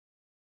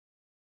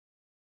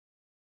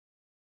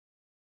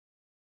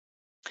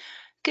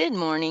Good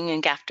morning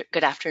and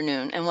good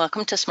afternoon, and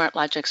welcome to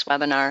SmartLogic's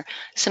webinar,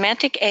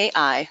 Semantic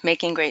AI,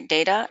 Making Great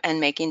Data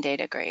and Making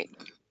Data Great.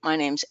 My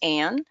name's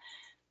Anne,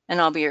 and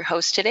I'll be your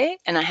host today,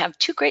 and I have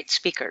two great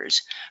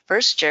speakers.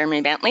 First,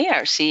 Jeremy Bentley,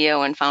 our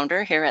CEO and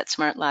founder here at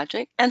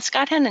SmartLogic, and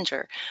Scott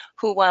Henninger,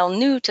 who, while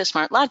new to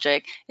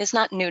SmartLogic, is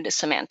not new to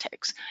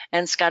semantics,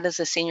 and Scott is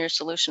a senior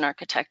solution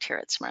architect here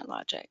at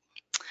SmartLogic.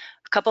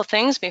 A couple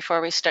things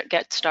before we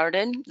get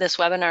started. This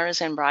webinar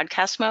is in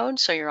broadcast mode,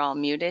 so you're all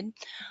muted.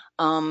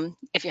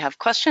 If you have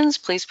questions,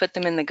 please put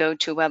them in the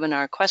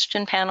GoToWebinar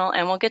question panel,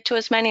 and we'll get to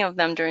as many of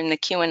them during the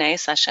Q&A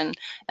session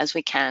as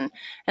we can.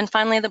 And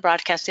finally, the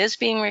broadcast is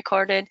being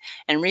recorded,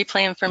 and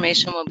replay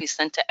information will be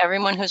sent to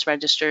everyone who's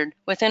registered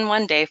within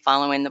 1 day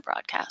following the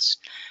broadcast.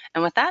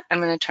 And with that, I'm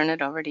going to turn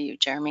it over to you,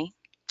 Jeremy.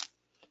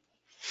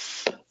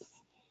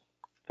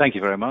 Thank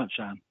you very much,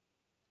 Anne.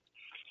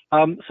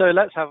 So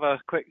let's have a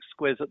quick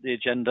squiz at the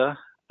agenda.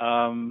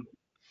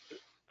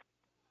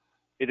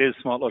 It is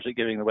SmartLogic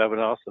giving the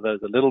webinar, so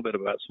there's a little bit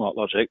about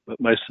SmartLogic, but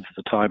most of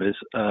the time this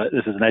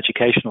is an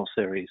educational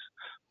series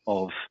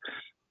of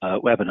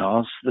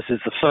webinars. This is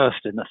the first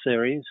in the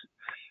series.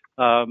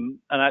 And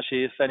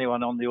actually, if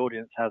anyone on the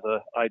audience has an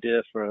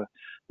idea for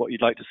what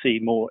you'd like to see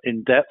more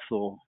in depth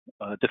or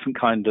a different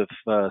kind of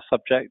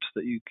subject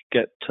that you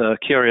get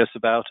curious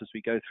about as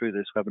we go through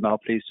this webinar,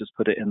 please just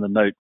put it in the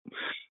note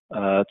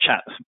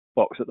chat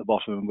box at the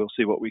bottom, and we'll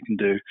see what we can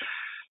do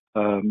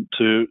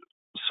to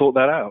sort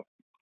that out.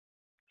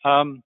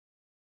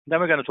 Then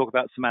we're going to talk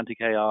about semantic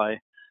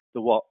AI,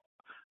 the what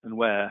and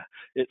where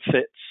it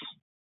fits,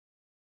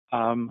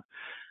 and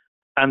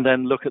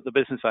then look at the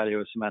business value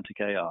of semantic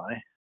AI.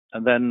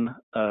 And then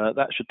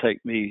that should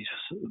take me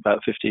about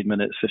 15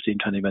 minutes,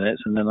 20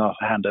 minutes, and then I'll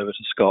hand over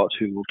to Scott,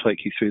 who will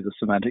take you through the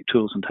semantic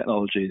tools and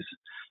technologies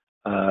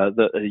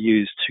that are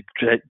used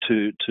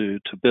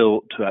to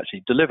build, to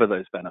actually deliver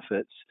those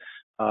benefits.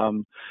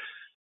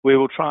 We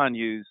will try and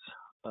use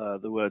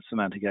the word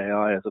semantic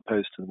AI as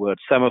opposed to the word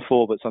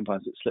Semaphore, but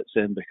sometimes it slips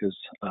in because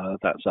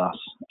that's us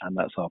and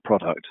that's our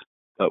product.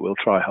 But we'll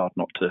try hard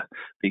not to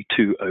be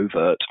too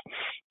overt,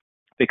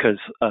 because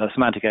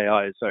semantic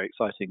AI is very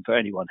exciting for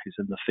anyone who's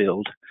in the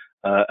field,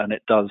 and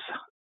it does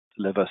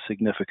deliver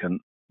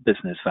significant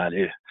business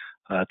value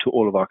to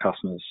all of our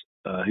customers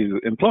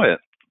who employ it.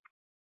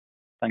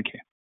 Thank you.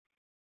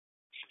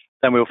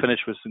 Then we'll finish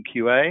with some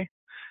QA,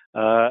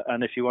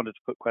 and if you wanted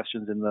to put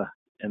questions in the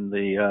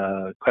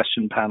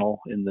question panel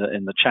in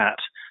the chat,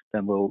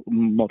 then we'll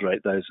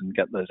moderate those and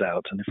get those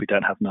out. And if we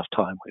don't have enough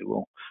time, we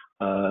will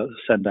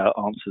send out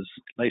answers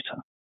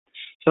later.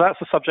 So that's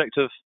the subject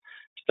of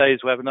today's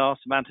webinar,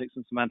 semantics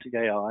and semantic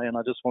AI. And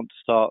I just want to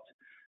start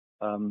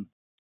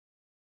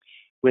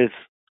with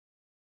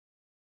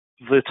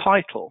the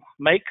title: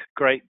 Make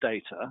Great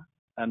Data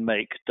and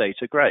Make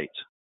Data Great.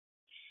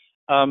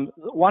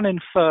 One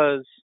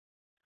infers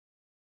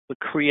the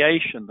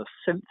creation, the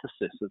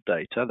synthesis of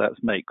data,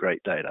 that's make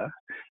great data,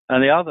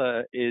 and the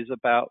other is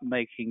about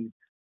making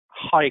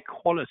high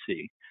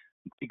quality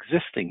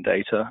existing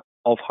data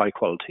of high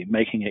quality,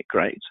 making it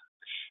great.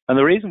 And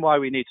the reason why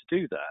we need to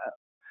do that,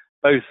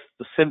 both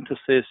the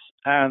synthesis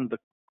and the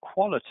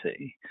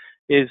quality,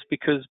 is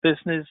because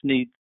business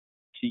need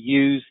to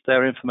use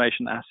their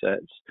information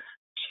assets,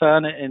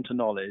 turn it into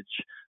knowledge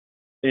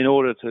in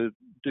order to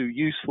do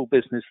useful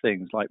business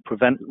things like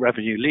prevent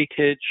revenue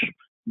leakage,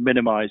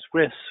 minimize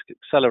risk,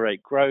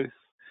 accelerate growth,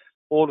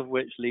 all of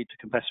which lead to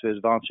competitive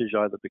advantage,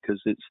 either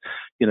because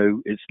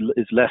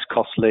it's less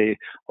costly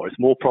or it's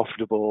more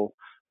profitable,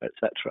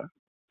 etc.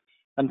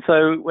 And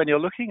so when you're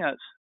looking at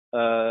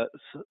the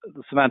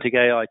semantic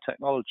AI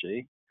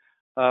technology,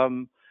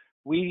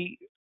 we,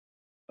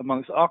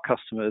 amongst our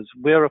customers,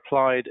 we're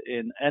applied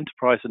in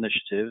enterprise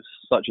initiatives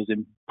such as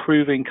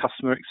improving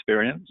customer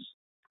experience,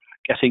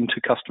 getting to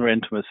customer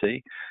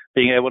intimacy,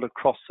 being able to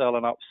cross-sell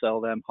and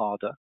upsell them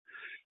harder,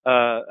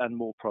 and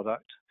more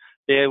product,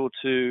 be able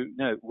to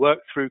work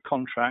through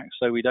contracts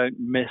so we don't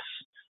miss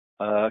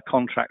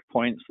contract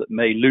points that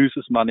may lose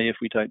us money if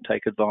we don't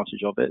take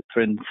advantage of it,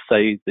 for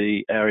say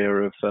the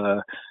area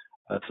of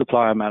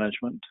supplier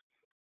management.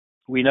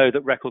 We know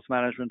that records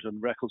management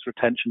and records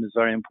retention is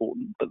very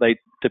important, but they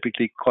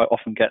typically quite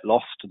often get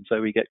lost, and so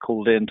we get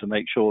called in to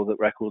make sure that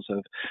records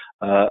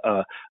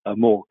are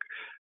more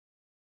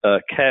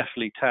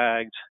carefully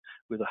tagged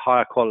with a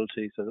higher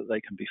quality so that they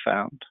can be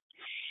found.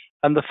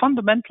 And the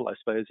fundamental, I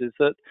suppose, is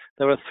that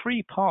there are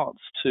three parts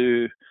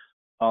to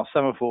our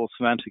Semaphore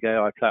semantic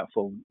AI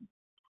platform,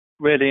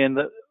 really, in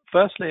that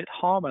firstly it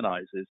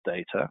harmonizes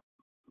data,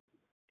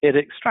 it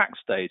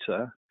extracts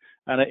data,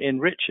 and it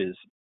enriches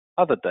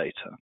other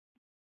data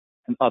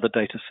and other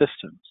data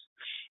systems.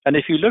 And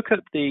if you look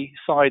at the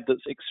side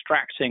that's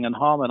extracting and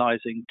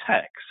harmonizing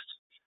text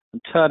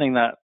and turning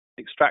that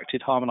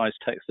extracted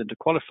harmonized text into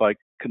qualified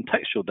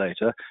contextual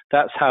data,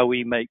 that's how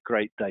we make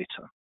great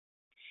data.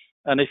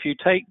 And if you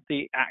take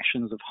the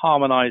actions of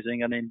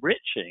harmonizing and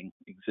enriching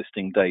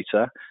existing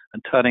data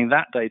and turning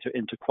that data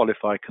into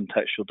qualified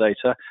contextual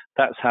data,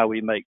 that's how we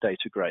make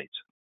data great.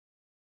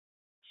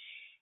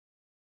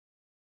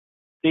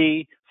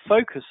 The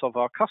focus of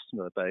our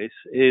customer base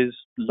is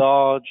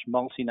large,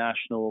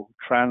 multinational,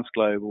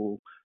 transglobal,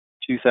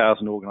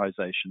 2,000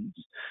 organizations,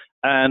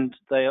 and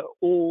they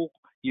all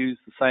use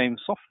the same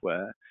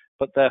software,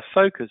 but their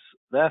focus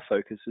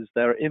is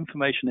their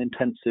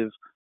information-intensive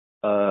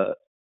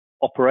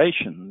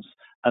operations,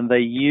 and they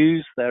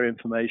use their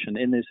information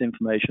in this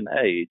information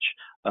age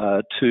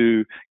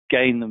to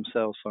gain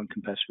themselves some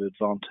competitive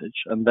advantage.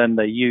 And then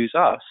they use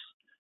us,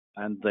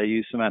 and they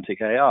use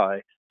Semantic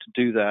AI to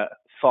do that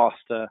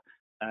faster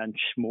and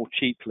more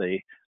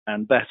cheaply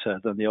and better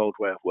than the old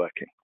way of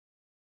working.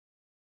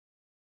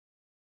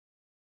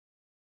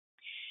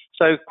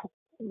 So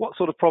what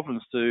sort of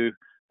problems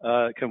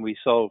can we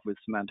solve with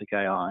Semantic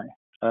AI?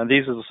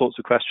 These are the sorts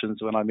of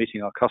questions when I'm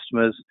meeting our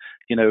customers.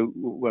 You know,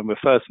 when we're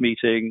first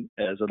meeting,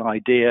 there's an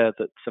idea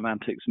that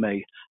semantics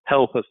may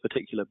help a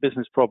particular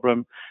business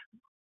problem.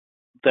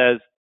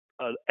 There's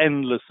an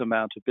endless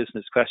amount of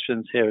business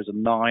questions. Here is a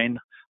 9.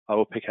 I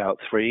will pick out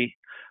 3.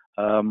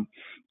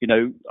 You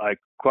know, I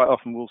quite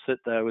often will sit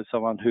there with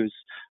someone who's,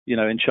 you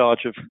know, in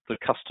charge of the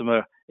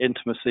customer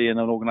intimacy in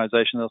an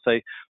organization. They'll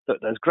say that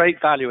there's great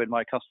value in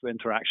my customer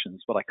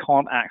interactions, but I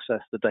can't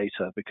access the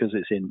data because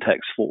it's in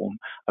text form.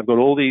 I've got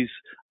all these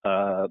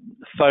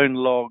phone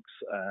logs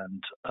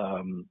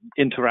and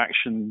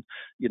interaction,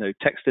 you know,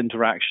 text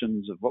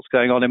interactions of what's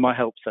going on in my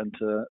help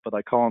center, but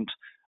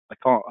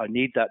I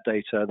need that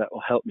data that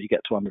will help me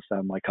get to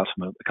understand my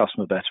customer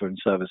better and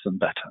service them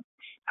better.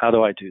 How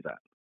do I do that?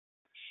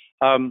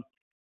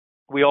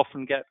 We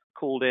often get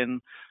called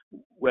in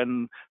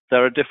when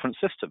there are different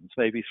systems,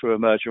 maybe through a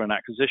merger and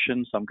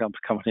acquisition. Some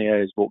company A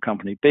has bought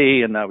company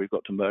B, and now we've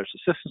got to merge the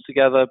systems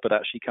together, but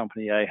actually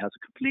company A has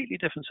a completely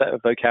different set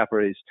of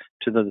vocabularies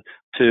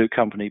to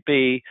company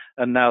B,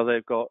 and now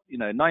they've got, you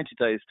know, 90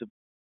 days to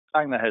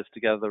bang their heads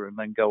together and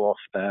then go off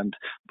and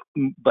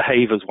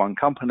behave as one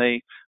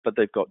company, but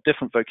they've got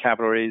different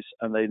vocabularies,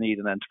 and they need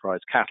an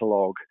enterprise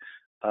catalog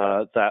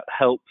that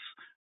helps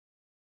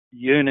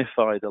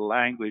unify the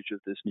language of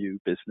this new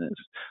business.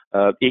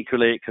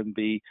 Equally, it can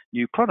be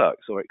new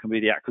products, or it can be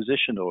the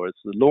acquisition, or it's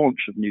the launch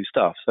of new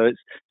stuff. So it's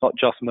not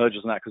just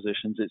mergers and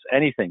acquisitions, it's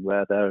anything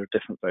where there are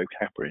different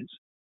vocabularies.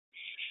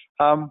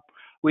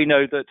 We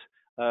know that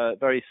a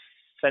very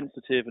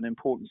sensitive and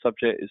important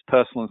subject is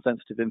personal and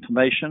sensitive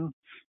information,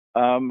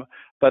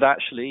 but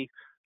actually,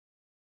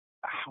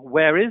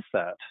 where is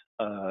that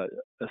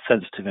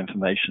sensitive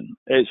information?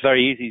 It's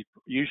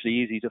usually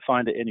easy to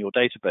find it in your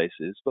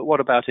databases, but what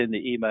about in the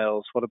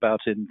emails? What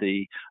about in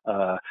the,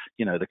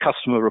 the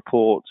customer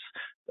reports?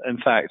 In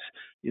fact,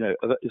 you know,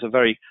 it's a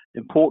very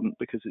important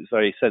because it's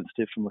very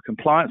sensitive from a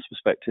compliance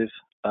perspective,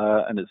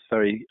 and it's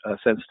very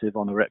sensitive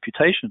on a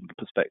reputation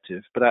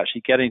perspective, but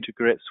actually getting to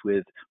grips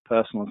with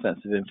personal and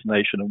sensitive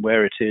information and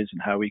where it is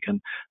and how we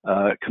can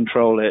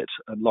control it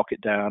and lock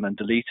it down and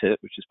delete it,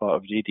 which is part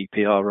of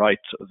GDPR right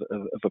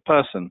of a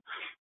person.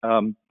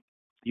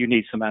 You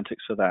need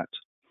semantics for that.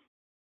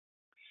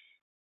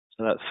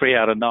 So that's 3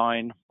 out of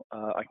 9.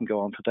 I can go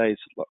on for days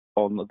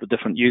on the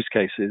different use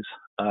cases,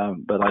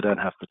 but I don't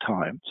have the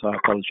time, so I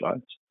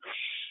apologize.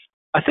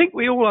 I think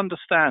we all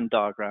understand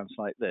diagrams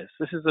like this.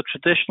 This is a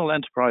traditional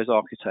enterprise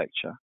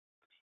architecture.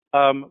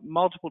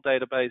 Multiple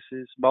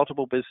databases,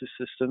 multiple business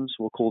systems,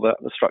 we'll call that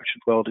the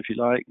structured world if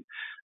you like.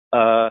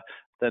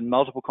 Then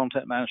multiple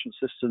content management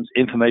systems,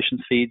 information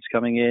feeds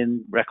coming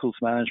in, records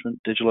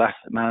management, digital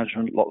asset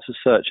management, lots of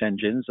search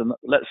engines, and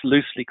let's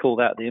loosely call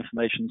that the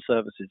information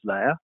services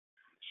layer.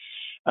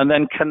 And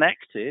then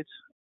connected,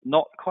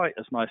 not quite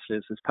as nicely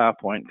as this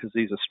PowerPoint because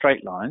these are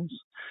straight lines,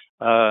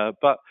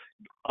 but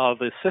are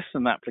the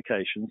system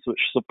applications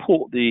which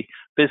support the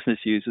business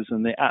users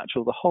and the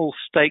whole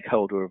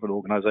stakeholder of an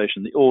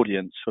organization, the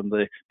audience, from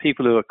the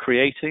people who are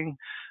creating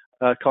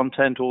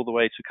content all the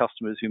way to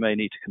customers who may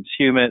need to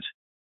consume it,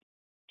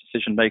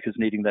 decision makers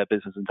needing their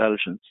business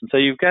intelligence. And so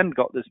you've again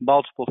got this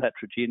multiple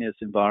heterogeneous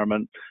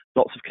environment,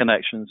 lots of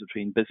connections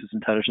between business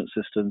intelligence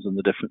systems and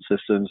the different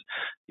systems,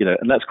 you know,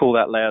 and let's call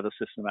that layer the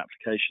system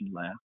application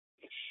layer.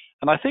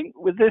 And I think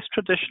with this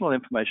traditional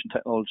information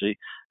technology,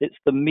 it's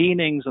the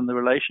meanings and the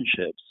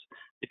relationships.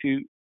 If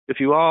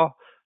you are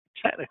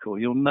technical,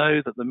 you'll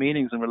know that the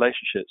meanings and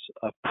relationships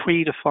are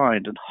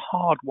predefined and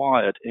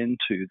hardwired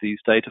into these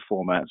data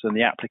formats and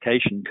the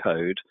application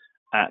code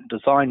at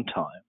design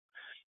time.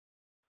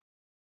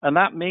 And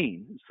that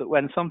means that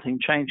when something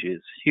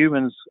changes,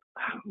 humans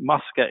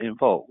must get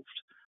involved.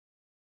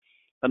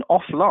 And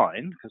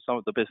offline, because some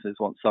of the business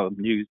wants some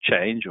new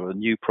change or a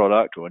new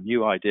product or a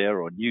new idea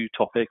or a new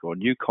topic or a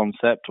new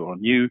concept or a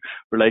new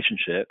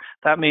relationship,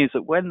 that means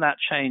that when that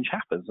change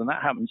happens, and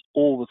that happens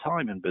all the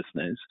time in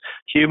business,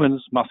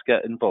 humans must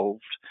get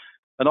involved.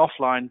 And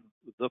offline,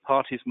 the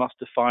parties must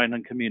define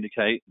and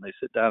communicate, and they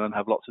sit down and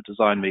have lots of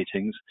design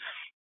meetings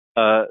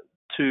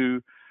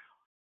to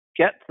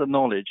get the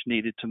knowledge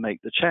needed to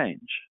make the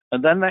change.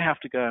 And then they have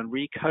to go and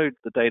recode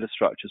the data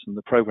structures and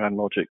the program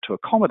logic to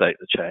accommodate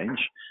the change,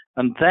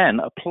 and then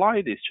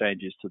apply these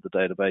changes to the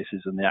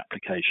databases and the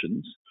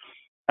applications.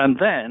 And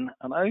then,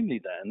 and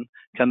only then,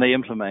 can they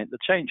implement the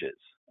changes.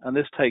 and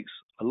this takes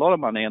a lot of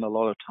money and a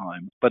lot of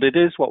time, but it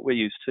is what we're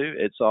used to.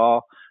 It's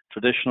our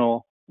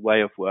traditional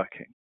way of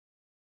working.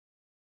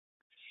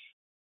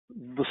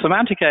 The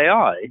semantic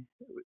AI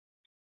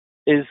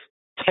is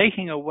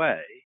taking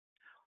away,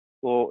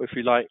 or if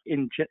you like,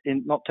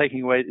 not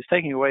taking away, it's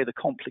taking away the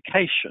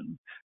complication,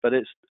 but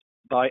it's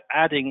by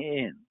adding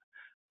in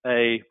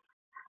a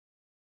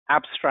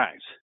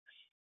abstract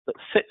that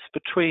sits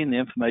between the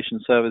information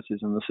services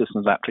and the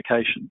system's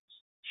applications.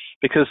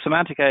 Because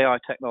semantic AI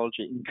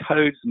technology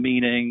encodes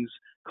meanings,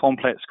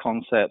 complex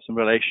concepts and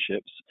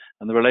relationships,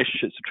 and the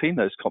relationships between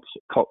those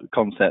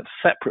concepts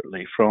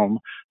separately from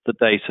the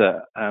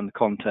data and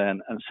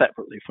content and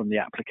separately from the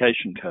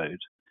application code.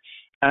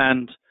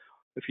 And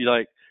if you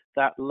like,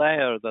 that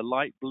layer, the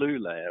light blue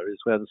layer, is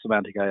where the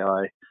semantic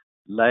AI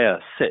layer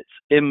sits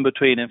in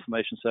between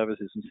information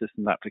services and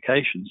system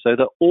applications, so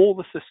that all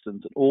the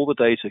systems and all the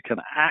data can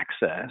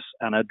access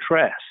and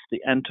address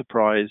the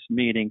enterprise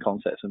meaning,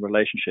 concepts, and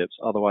relationships,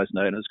 otherwise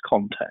known as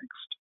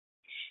context.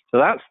 So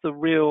that's the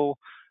real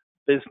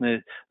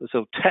business, the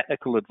sort of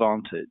technical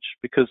advantage,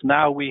 because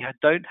now we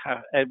don't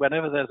have,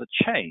 whenever there's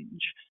a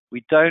change,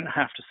 we don't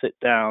have to sit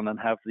down and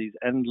have these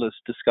endless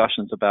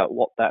discussions about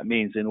what that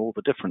means in all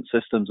the different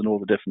systems and all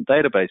the different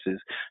databases,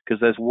 because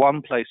there's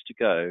one place to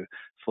go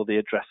for the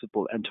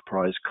addressable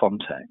enterprise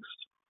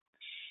context.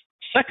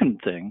 Second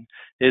thing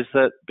is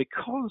that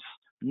because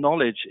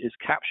knowledge is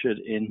captured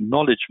in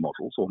knowledge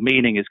models, or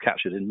meaning is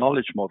captured in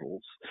knowledge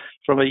models,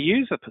 from a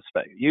user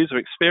perspective, user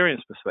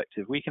experience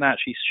perspective, we can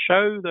actually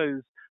show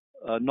those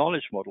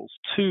knowledge models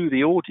to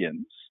the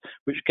audience,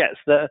 which gets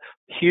the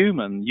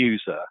human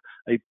user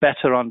a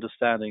better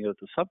understanding of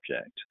the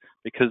subject,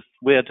 because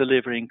we're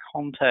delivering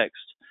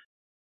context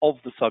of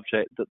the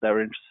subject that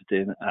they're interested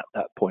in at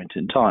that point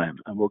in time.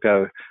 And we'll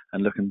go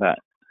and look at that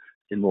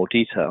in more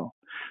detail.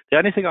 The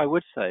only thing I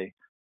would say,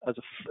 as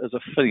a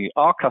thing,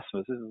 our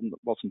customers, this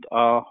wasn't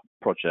our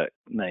project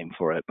name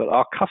for it, but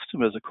our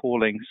customers are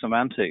calling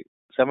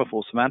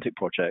Semaphore semantic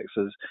projects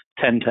as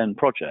 1010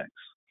 projects.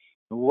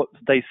 What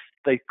they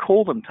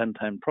call them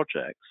 1010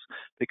 projects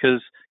because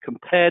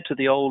compared to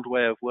the old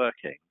way of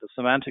working, the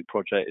semantic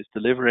project is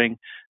delivering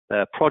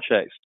their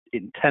projects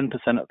in 10%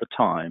 of the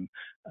time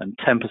and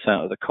 10%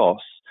 of the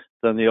costs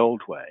than the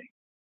old way.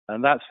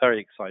 And that's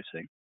very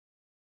exciting.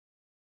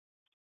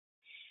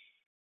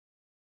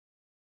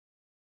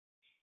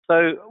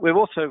 So we're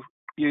also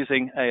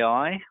using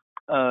AI.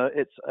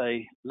 It's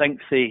a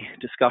lengthy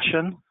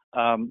discussion.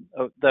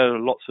 There are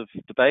lots of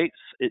debates.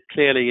 It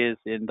clearly is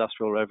the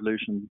Industrial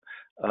Revolution,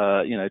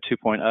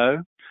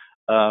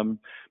 2.0.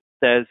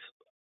 There's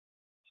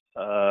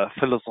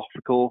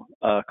philosophical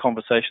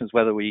conversations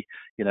whether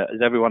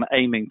is everyone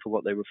aiming for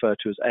what they refer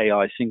to as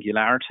AI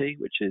singularity,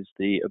 which is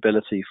the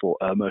ability for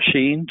a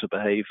machine to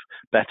behave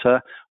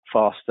better,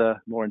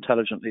 faster, more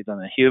intelligently than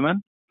a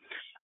human.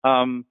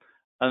 And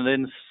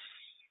in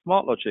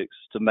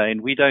SmartLogic's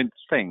domain, we don't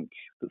think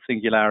that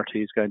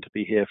singularity is going to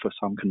be here for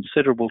some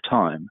considerable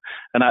time,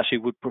 and actually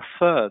would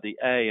prefer the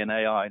A in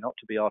AI not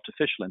to be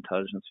artificial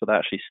intelligence, but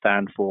actually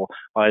stand for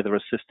either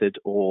assisted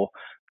or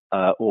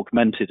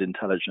augmented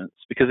intelligence,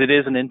 because it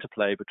is an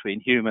interplay between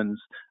humans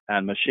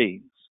and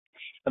machines.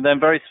 And then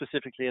very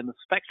specifically in the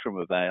spectrum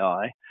of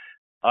AI,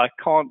 I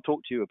can't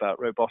talk to you about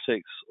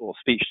robotics or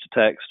speech to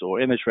text or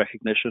image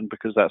recognition,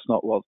 because that's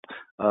not what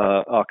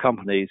our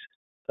company's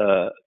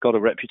got a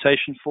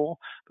reputation for,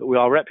 but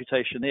our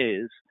reputation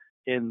is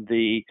in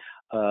the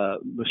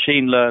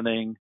machine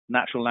learning,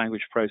 natural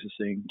language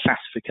processing,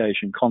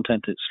 classification,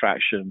 content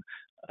extraction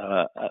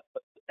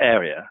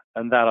area,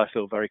 and that I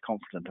feel very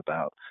confident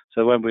about.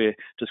 So when we're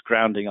just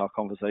grounding our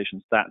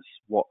conversations, that's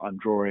what I'm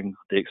drawing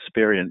the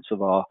experience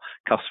of our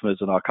customers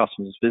and our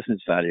customers'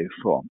 business value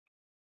from.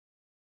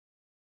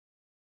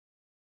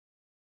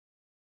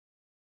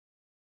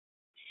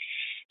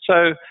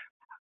 So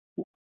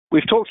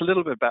we've talked a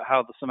little bit about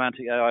how the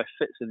semantic AI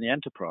fits in the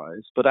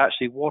enterprise, but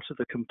actually what are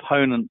the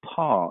component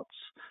parts?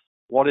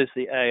 What is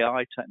the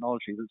AI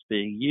technology that's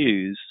being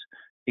used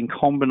in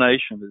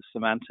combination with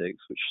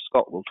semantics, which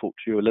Scott will talk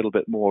to you a little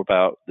bit more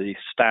about, the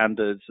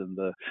standards and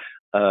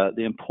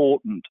the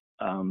important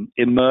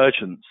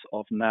emergence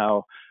of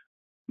now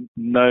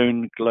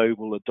known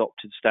global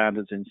adopted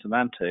standards in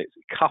semantics,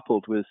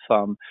 coupled with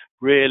some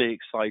really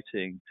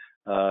exciting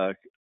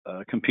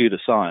computer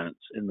science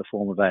in the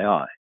form of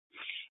AI.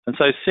 And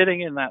so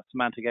sitting in that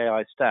semantic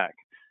AI stack,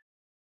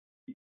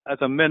 as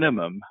a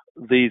minimum,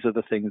 these are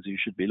the things you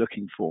should be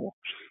looking for.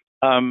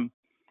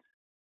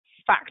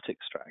 Fact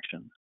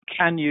extraction.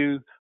 Can you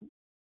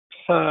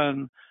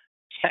turn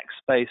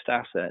text-based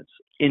assets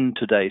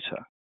into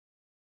data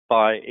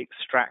by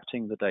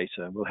extracting the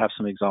data? We'll have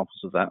some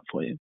examples of that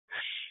for you.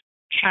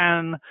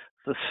 Can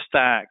the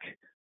stack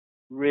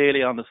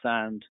really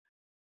understand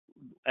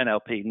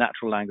NLP,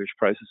 natural language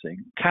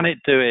processing? Can it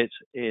do it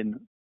in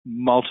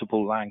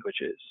multiple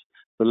languages,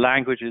 the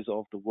languages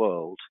of the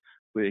world,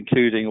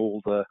 including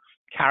all the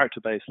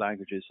character-based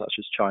languages such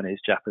as Chinese,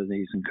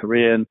 Japanese, and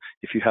Korean,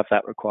 if you have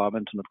that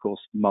requirement. And of course,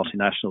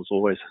 multinationals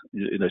always,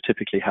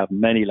 typically have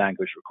many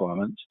language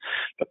requirements.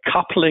 But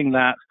coupling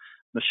that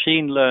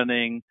machine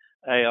learning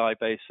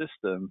AI-based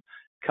system,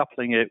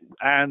 coupling it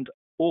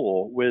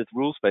or with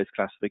rules-based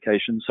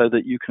classification so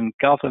that you can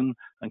govern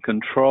and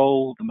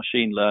control the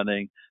machine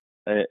learning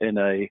in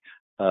an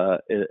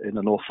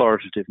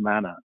authoritative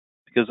manner.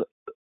 Because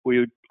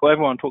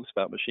everyone talks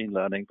about machine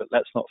learning, but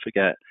let's not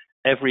forget,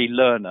 every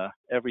learner,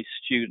 every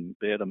student,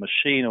 be it a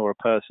machine or a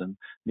person,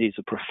 needs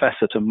a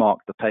professor to mark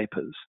the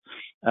papers.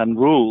 And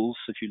rules,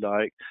 if you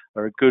like,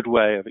 are a good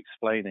way of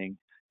explaining,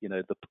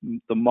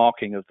 the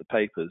marking of the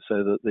papers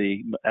so that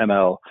the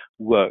ML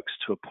works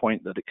to a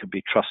point that it can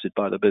be trusted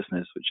by the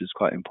business, which is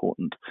quite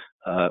important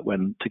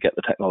to get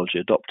the technology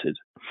adopted.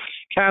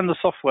 Can the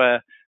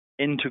software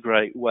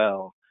integrate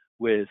well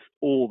with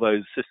all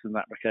those system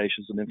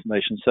applications and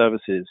information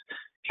services?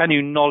 Can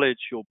you knowledge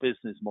your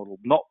business model,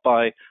 not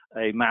by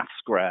a maths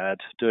grad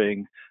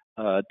doing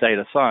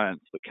data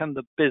science, but can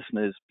the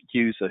business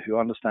user who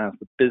understands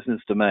the business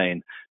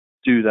domain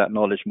do that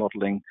knowledge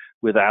modeling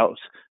without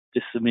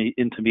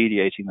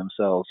intermediating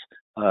themselves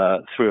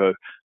through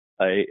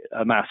a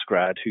maths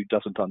grad who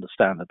doesn't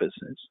understand the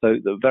business? So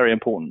the very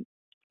important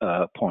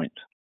point.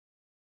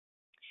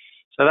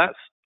 So that's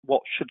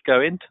what should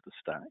go into the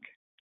stack.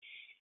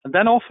 And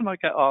then often I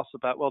get asked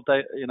about, well,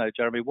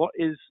 Jeremy, what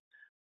is,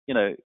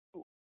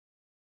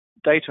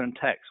 data and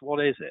text?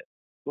 What is it?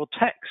 Well,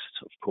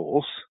 text, of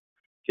course,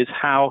 is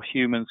how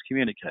humans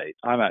communicate.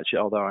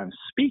 Although I'm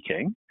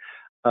speaking,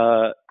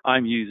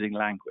 I'm using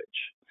language.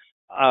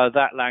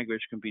 That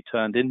language can be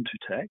turned into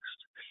text.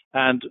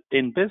 And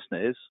in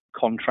business,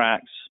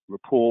 contracts,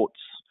 reports,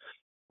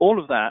 all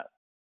of that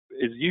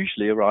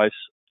usually arrives,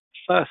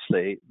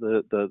 firstly,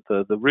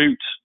 the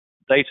root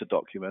data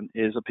document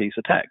is a piece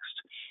of text.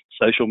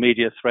 Social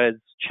media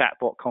threads,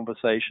 chatbot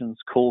conversations,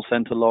 call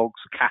center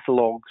logs,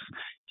 catalogs,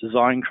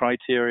 design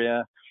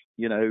criteria,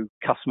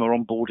 customer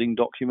onboarding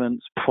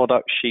documents,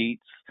 product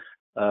sheets,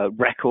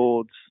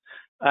 records.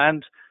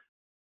 And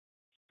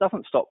it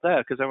doesn't stop there,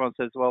 because everyone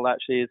says, well,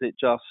 actually, is it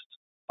just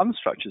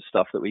unstructured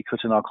stuff that we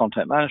put in our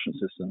content management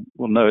system?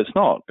 Well, no, it's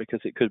not, because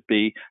it could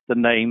be the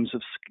names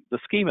of the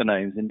schema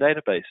names in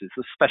databases,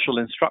 the special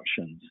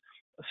instructions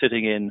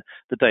sitting in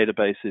the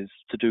databases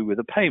to do with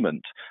a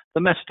payment, the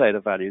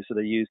metadata values that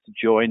are used to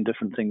join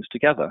different things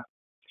together.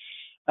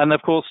 And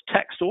of course,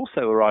 text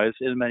also arrives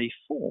in many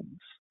forms: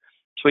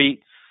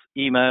 tweets,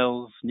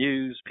 emails,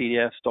 news,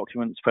 PDFs,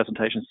 documents,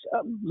 presentations,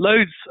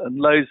 loads and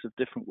loads of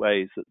different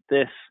ways that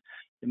this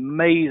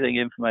amazing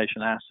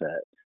information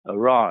asset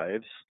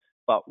arrives.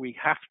 But we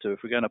have to, if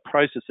we're going to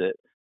process it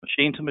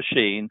machine to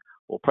machine,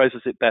 or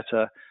process it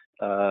better,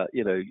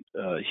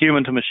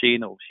 human to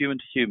machine or human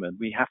to human,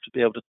 we have to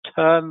be able to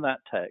turn that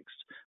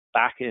text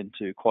back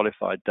into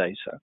qualified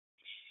data.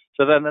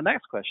 So then the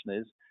next question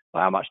is,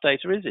 well, how much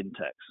data is in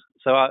text?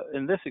 So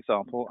in this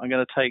example, I'm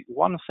going to take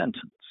one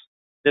sentence.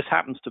 This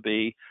happens to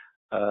be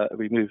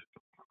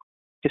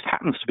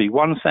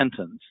one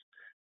sentence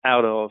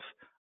out of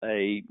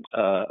a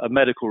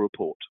medical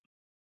report.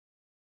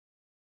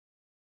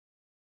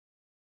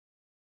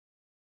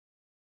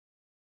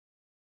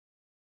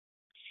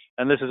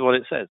 And this is what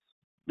it says.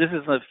 This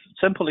is a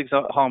simple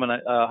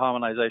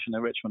harmonization,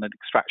 enrichment, and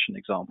extraction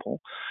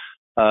example.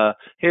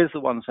 Here's the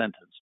one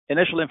sentence.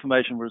 Initial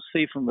information was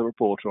received from the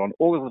reporter on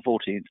August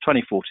 14th,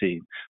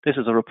 2014. This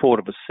is a report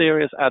of a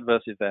serious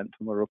adverse event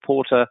from a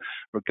reporter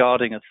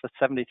regarding a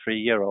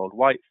 73-year-old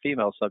white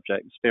female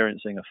subject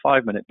experiencing a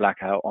 5-minute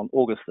blackout on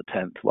August the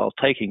 10th while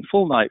taking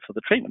full night for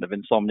the treatment of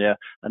insomnia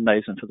and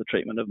nasal for the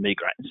treatment of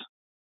migraines.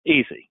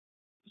 Easy.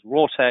 It's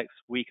raw text.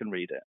 We can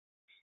read it.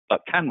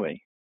 But can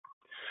we?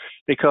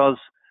 Because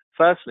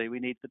firstly, we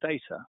need the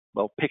data.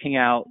 Well, picking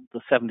out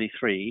the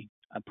 73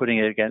 and putting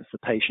it against the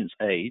patient's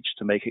age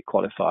to make it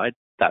qualified,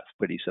 that's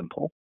pretty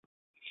simple.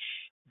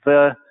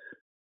 The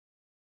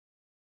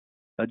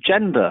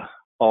gender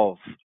of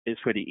is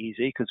pretty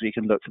easy, because we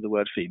can look for the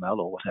word female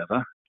or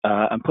whatever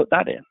and put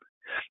that in.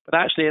 But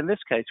actually, in this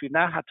case, we've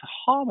now had to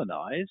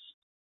harmonize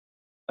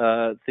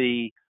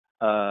the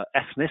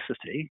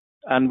ethnicity.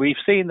 And we've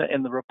seen that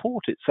in the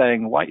report it's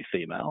saying white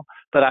female,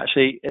 but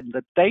actually in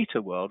the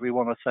data world, we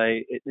want to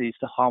say it needs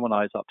to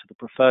harmonize up to the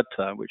preferred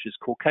term, which is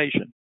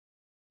Caucasian.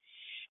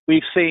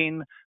 We've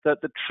seen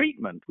that the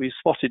treatment, we've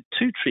spotted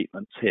 2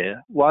 treatments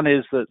here. One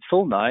is that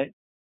full night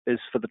is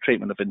for the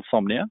treatment of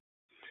insomnia.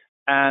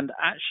 And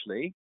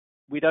actually,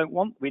 we know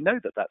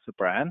that that's a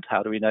brand.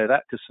 How do we know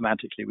that? Because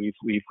semantically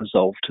we've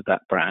resolved to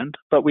that brand,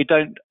 but we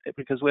don't,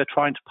 because we're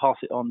trying to pass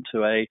it on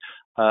to a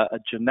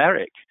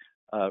generic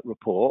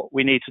report.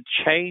 We need to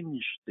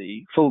change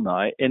the full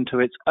night into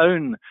its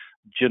own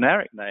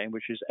generic name,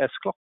 which is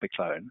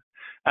esclopiclone.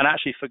 And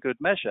actually, for good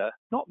measure,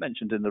 not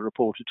mentioned in the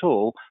report at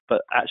all,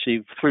 but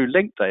actually through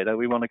linked data,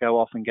 we want to go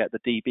off and get the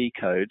DB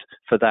code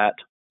for that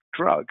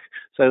drug,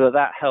 so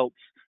that helps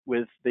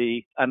with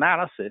the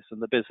analysis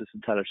and the business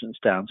intelligence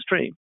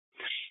downstream.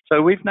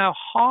 So we've now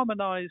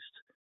harmonized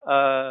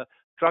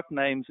drug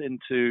names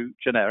into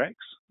generics.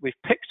 We've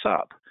picked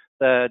up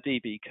their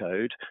DB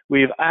code.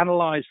 We've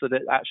analyzed that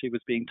it actually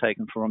was being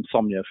taken for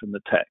insomnia from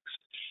the text.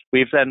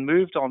 We've then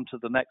moved on to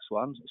the next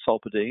one,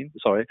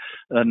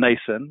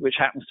 Nason, which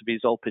happens to be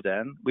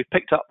Zolpidem. We've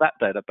picked up that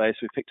database,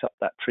 we've picked up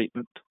that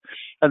treatment.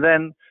 And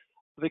then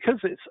because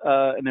it's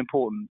an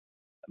important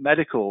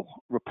medical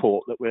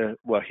report that we're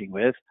working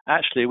with,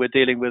 actually we're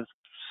dealing with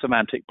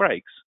semantic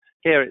breaks.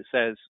 Here it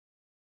says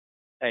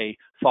a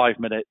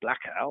 5-minute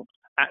blackout.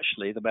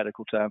 Actually, the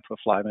medical term for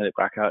a 5-minute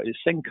blackout is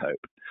syncope.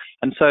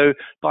 And so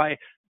by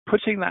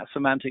putting that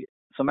semantic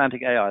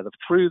AI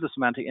through the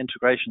semantic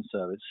integration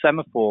service,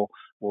 Semaphore,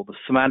 or the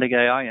semantic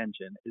AI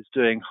engine, is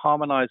doing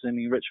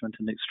harmonizing, enrichment,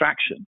 and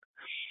extraction.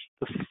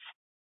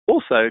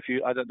 Also,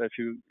 I don't know if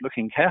you're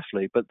looking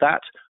carefully, but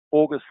that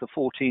August the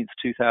 14th,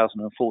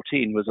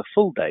 2014 was a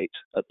full date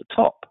at the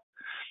top,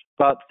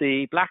 but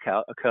the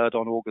blackout occurred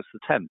on August the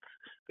 10th.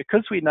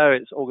 Because we know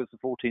it's August the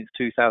 14th,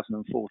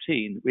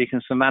 2014, we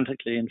can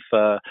semantically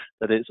infer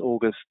that it's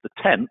August the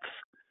 10th,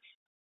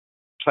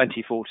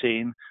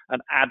 2014,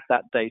 and add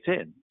that date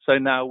in. So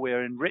now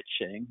we're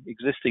enriching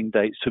existing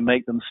dates to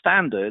make them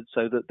standard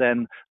so that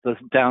then the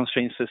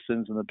downstream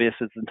systems and the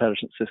business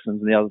intelligence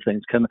systems and the other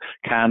things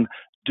can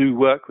do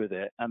work with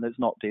it, and it's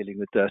not dealing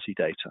with dirty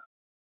data.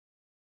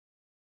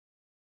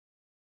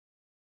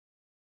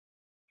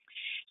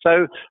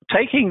 So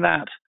taking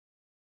that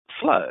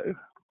flow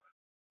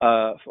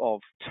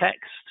of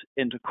text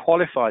into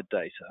qualified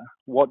data,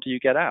 what do you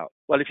get out?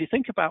 Well, if you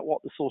think about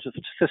what the sort of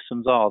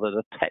systems are that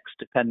are text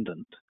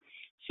dependent,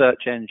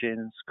 search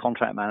engines,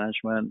 contract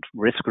management,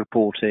 risk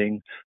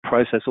reporting,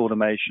 process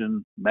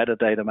automation,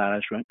 metadata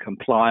management,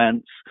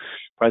 compliance,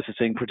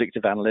 processing,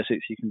 predictive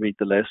analytics, you can read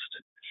the list.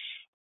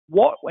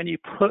 When you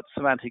put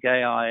semantic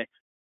AI,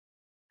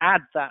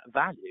 add that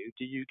value,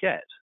 do you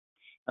get?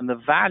 And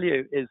the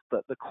value is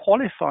that the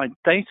qualified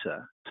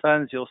data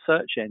turns your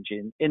search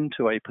engine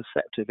into a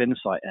perceptive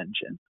insight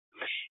engine.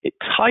 It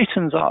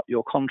tightens up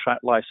your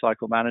contract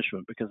lifecycle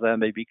management because there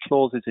may be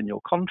clauses in your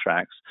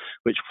contracts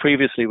which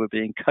previously were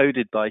being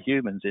coded by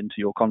humans into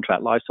your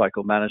contract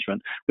lifecycle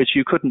management, which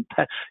you couldn't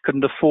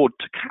afford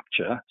to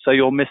capture. So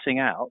you're missing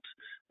out,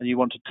 and you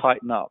want to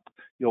tighten up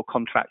your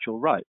contractual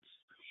rights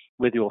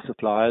with your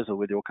suppliers or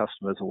with your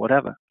customers or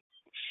whatever.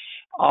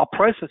 Our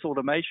process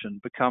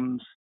automation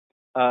becomes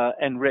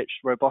enriched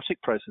robotic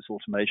process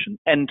automation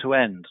end to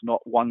end, not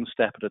one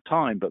step at a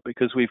time, but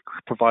because we're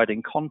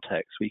providing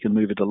context, we can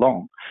move it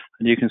along.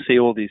 And you can see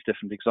all these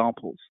different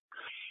examples.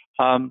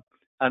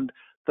 And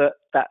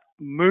that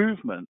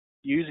movement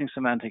using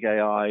semantic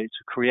AI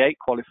to create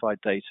qualified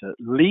data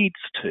leads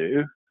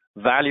to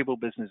valuable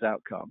business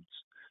outcomes,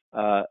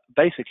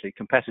 basically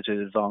competitive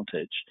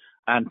advantage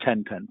and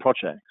 10-10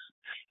 projects.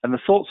 And the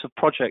sorts of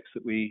projects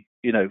that we,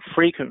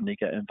 frequently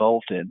get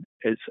involved in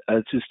is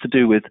to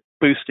do with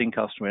boosting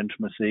customer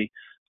intimacy,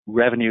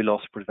 revenue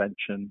loss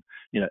prevention,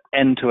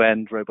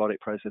 end-to-end robotic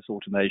process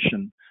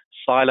automation,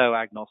 silo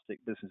agnostic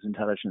business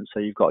intelligence. So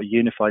you've got a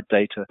unified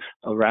data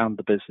around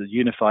the business,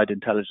 unified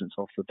intelligence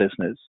of the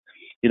business,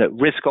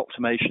 risk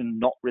optimization,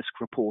 not risk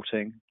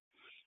reporting.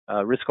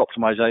 Risk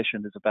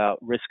optimization is about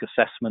risk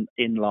assessment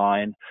in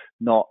line,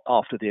 not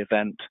after the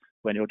event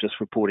when you're just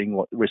reporting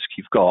what risk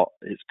you've got.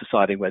 It's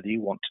deciding whether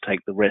you want to take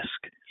the risk.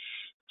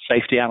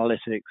 Safety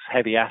analytics,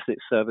 heavy asset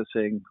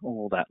servicing,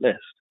 all that list.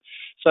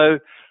 So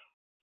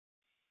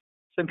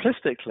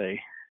simplistically,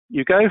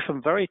 you go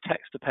from very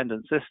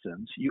text-dependent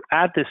systems, you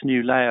add this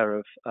new layer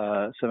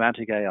of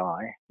semantic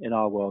AI, in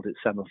our world it's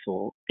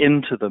Semaphore,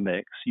 into the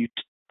mix.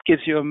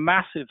 Gives you a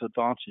massive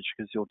advantage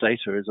because your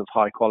data is of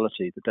high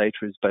quality. The data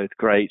is both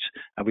great,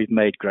 and we've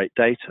made great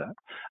data,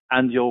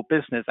 and your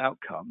business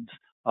outcomes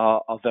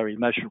are very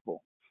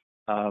measurable,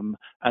 and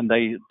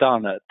they're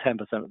done at 10%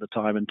 of the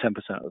time and 10%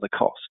 of the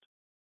cost.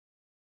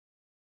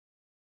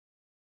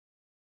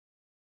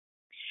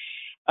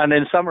 And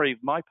in summary,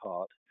 my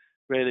part,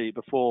 really,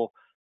 before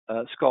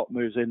Scott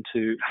moves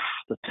into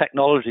the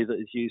technology that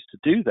is used to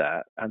do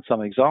that and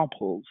some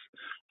examples,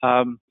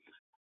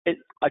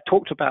 I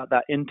talked about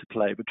that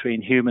interplay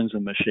between humans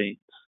and machines.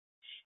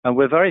 And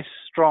we're very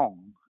strong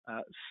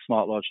at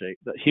Smart Logic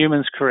that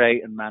humans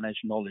create and manage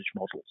knowledge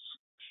models.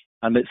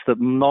 And it's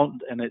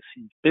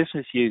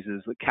business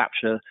users that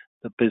capture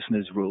the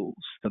business rules,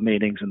 the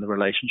meanings and the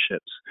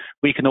relationships.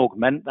 We can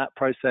augment that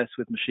process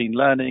with machine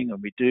learning,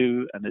 and we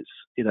do, and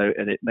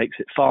it makes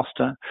it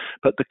faster.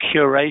 But the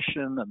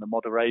curation and the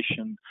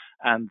moderation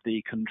and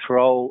the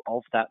control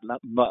of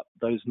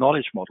those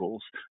knowledge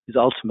models is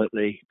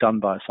ultimately done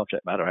by a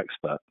subject matter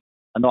expert.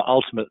 And not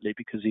ultimately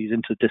because he's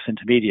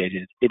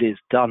disintermediated. It is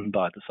done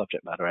by the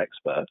subject matter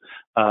expert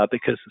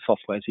because the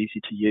software is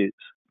easy to use.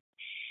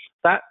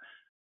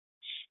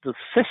 The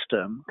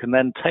system can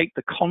then take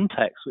the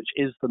context, which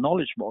is the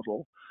knowledge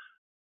model,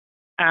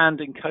 and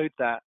encode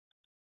that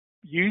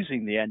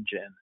using the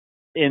engine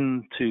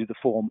into the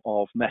form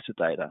of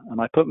metadata.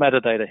 And I put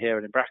metadata here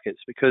in brackets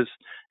because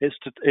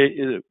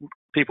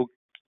people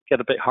get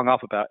a bit hung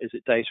up about, is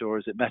it data or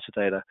is it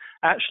metadata?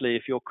 Actually,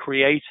 if you're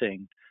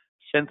creating,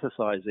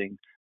 synthesizing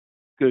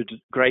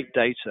great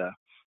data,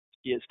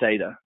 it's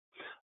data.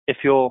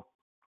 If you're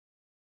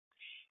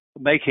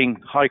making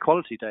high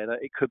quality data,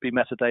 it could be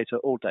metadata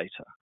or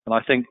data. And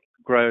I think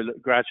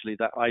gradually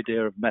that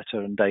idea of meta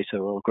and data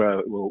will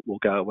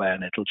go away,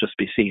 and it'll just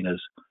be seen as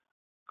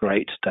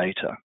great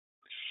data.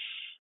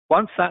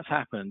 Once that's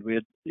happened,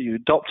 you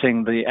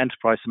adopting the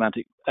enterprise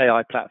semantic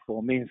AI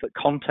platform means that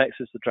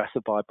context is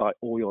addressable by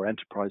all your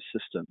enterprise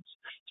systems.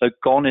 So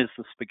gone is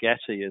the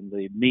spaghetti and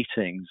the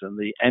meetings and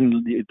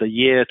the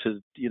year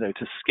to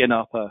skin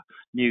up a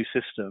new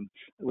system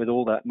with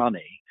all that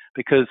money,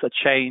 because a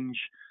change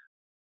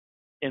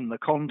in the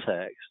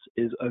context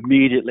is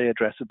immediately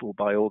addressable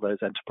by all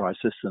those enterprise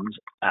systems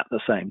at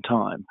the same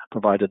time,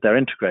 provided they're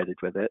integrated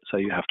with it. So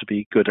you have to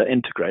be good at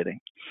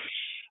integrating.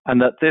 And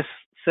that this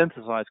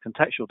synthesized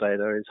contextual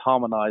data is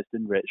harmonized,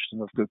 enriched,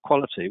 and of good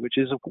quality, which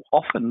is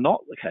often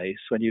not the case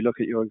when you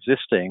look at your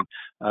existing,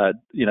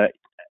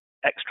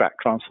 extract,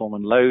 transform,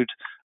 and load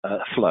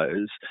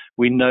flows.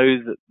 We know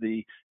that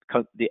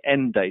the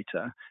end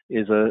data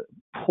is a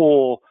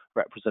poor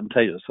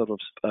representation, sort of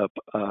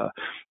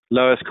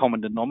lowest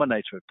common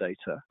denominator of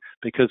data,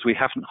 because we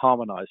haven't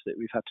harmonized it.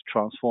 We've had to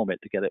transform it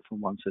to get it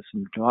from one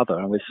system to another.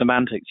 And with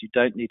semantics, you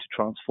don't need to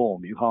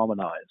transform. You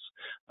harmonize,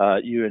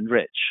 you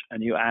enrich,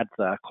 and you add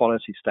the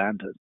quality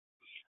standard.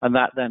 And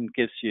that then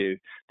gives you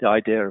the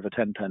idea of a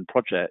 10-10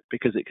 project,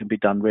 because it can be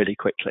done really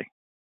quickly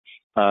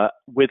at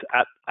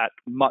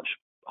much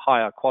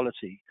higher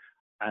quality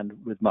and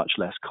with much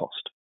less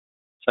cost.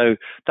 So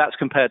that's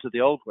compared to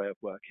the old way of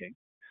working.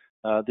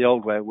 The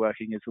old way of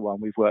working is the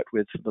one we've worked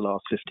with for the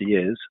last 50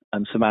 years,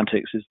 and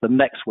semantics is the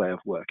next way of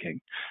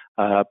working,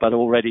 but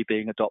already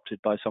being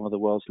adopted by some of the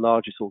world's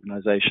largest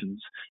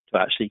organizations to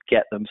actually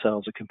get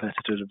themselves a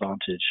competitive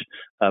advantage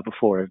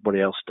before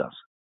everybody else does.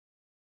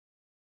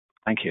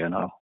 Thank you, and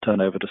I'll turn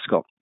over to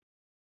Scott.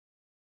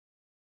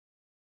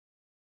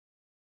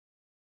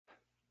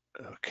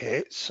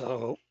 Okay,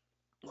 so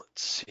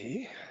let's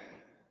see.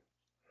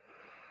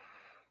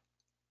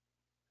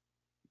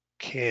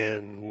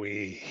 Can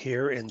we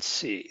hear and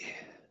see?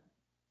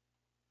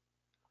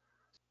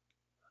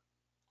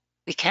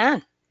 We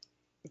can.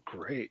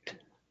 Great.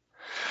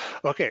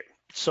 Okay,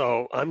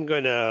 so I'm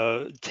going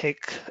to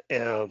take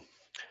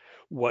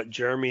what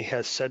Jeremy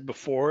has said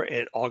before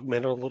and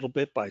augment it a little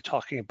bit by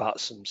talking about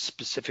some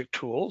specific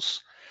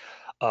tools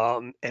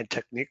and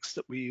techniques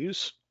that we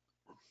use.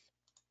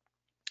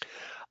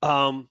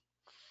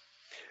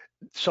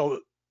 So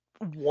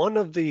one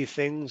of the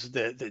things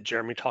that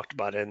Jeremy talked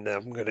about, and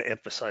I'm going to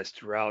emphasize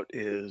throughout,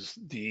 is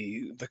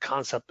the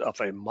concept of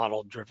a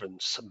model-driven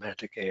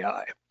semantic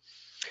AI.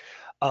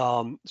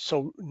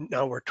 So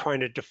now we're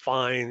trying to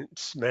define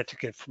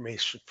semantic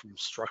information from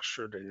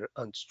structured and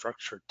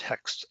unstructured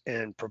text,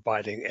 and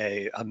providing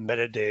a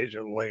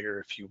metadata layer,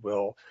 if you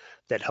will,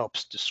 that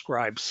helps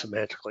describe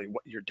semantically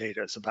what your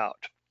data is about.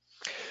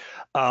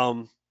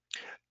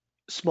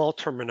 Small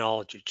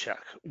terminology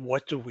check.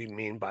 What do we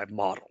mean by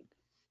model?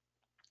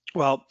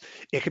 Well,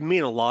 it can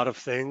mean a lot of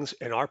things.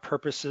 In our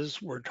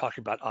purposes, we're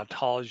talking about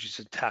ontologies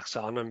and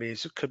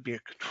taxonomies. It could be a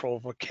control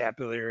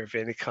vocabulary of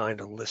any kind,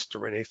 a list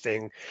or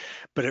anything,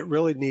 but it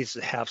really needs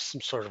to have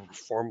some sort of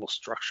formal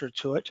structure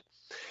to it.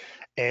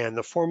 And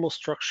the formal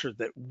structure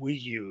that we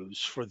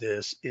use for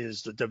this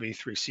is the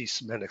W3C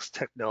Semantics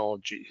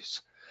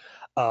Technologies,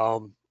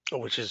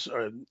 which is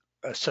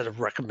a set of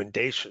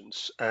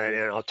recommendations.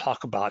 And I'll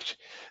talk about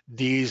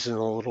these in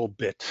a little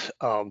bit.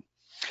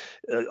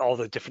 All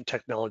the different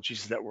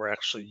technologies that we're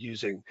actually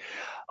using.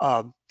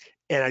 And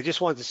I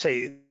just wanted to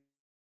say,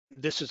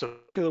 this is a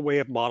particular way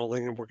of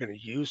modeling, and we're going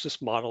to use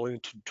this modeling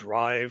to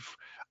drive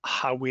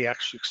how we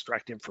actually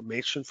extract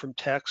information from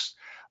text.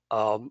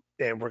 And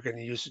we're going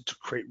to use it to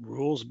create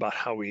rules about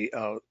how we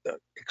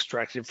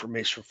extract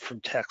information from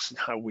text and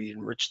how we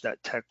enrich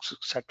that text,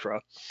 etc.,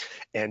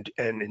 and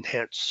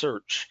enhance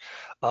search.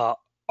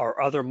 Are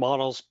other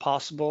models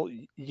possible?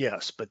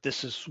 Yes, but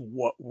this is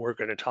what we're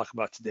going to talk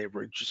about today.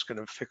 We're just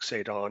going to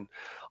fixate on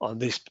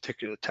these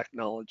particular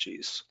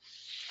technologies.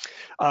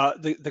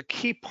 The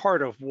key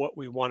part of what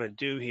we want to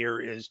do here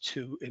is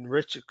to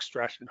enrich,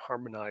 extract, and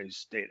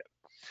harmonize data.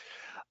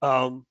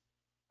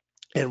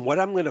 And what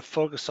I'm going to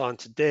focus on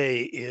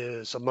today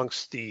is,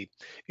 amongst the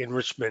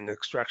enrichment,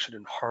 extraction,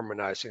 and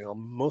harmonizing, I'll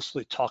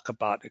mostly talk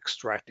about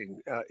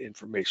extracting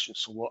information.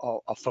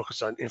 So I'll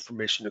focus on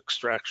information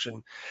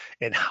extraction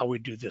and how we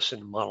do this in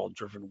a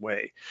model-driven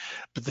way.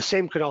 But the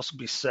same could also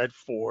be said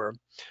for,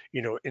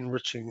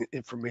 enriching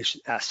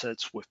information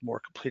assets with more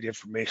complete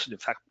information. In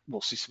fact, we'll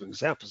see some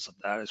examples of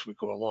that as we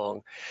go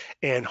along.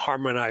 And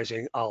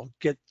harmonizing, I'll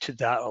get to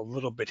that a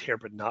little bit here,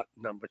 but not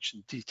much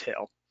in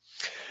detail.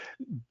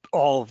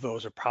 All of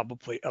those are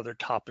probably other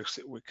topics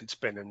that we could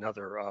spend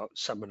another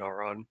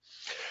seminar on.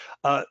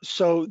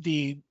 So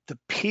the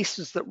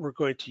pieces that we're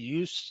going to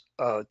use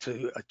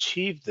to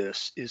achieve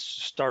this is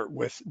to start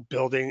with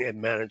building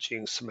and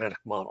managing semantic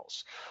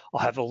models. I'll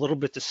have a little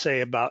bit to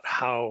say about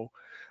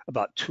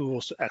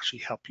tools to actually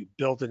help you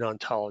build an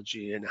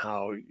ontology, and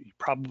how you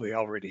probably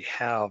already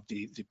have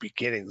the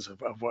beginnings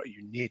of what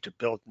you need to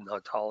build an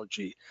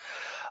ontology.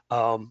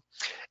 And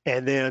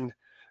then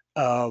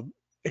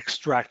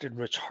extract,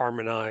 enrich,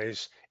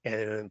 harmonize,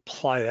 and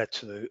apply that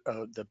to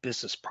the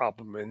business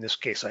problem. In this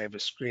case, I have a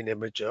screen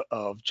image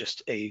of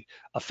just a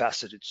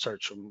faceted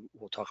search, and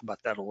we'll talk about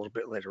that a little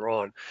bit later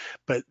on.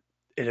 But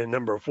in a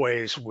number of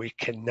ways, we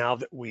can, now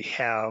that we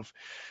have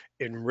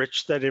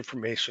enriched that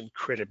information,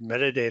 created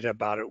metadata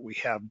about it, we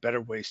have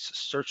better ways to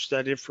search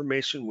that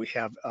information, we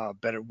have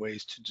better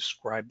ways to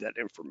describe that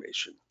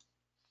information.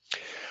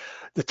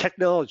 The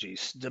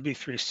technologies,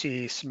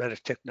 W3C,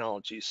 semantic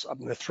technologies, I'm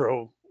going to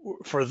throw,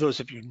 for those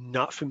of you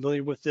not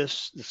familiar with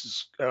this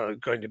is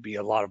going to be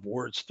a lot of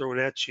words thrown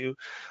at you.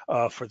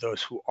 For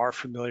those who are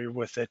familiar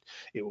with it,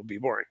 it will be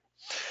boring.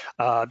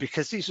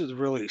 Because these are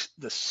really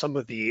some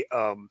of the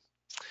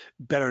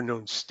better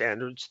known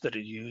standards that are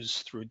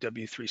used through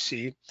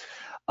W3C.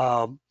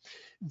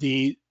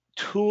 The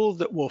tool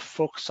that we'll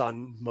focus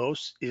on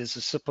most is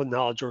the simple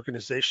knowledge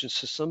organization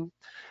system.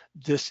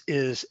 This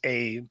is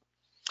an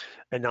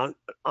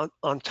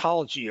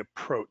ontology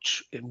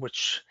approach in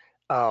which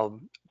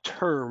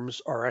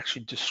terms are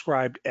actually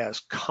described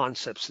as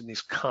concepts, and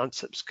these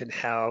concepts can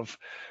have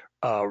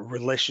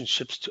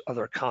relationships to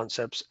other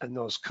concepts, and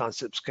those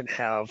concepts can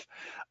have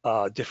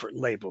different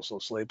labels.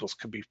 Those labels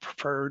can be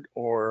preferred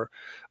or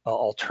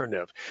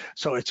alternative.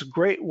 So it's a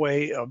great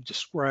way of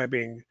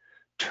describing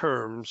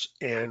terms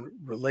and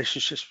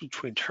relationships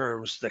between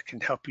terms that can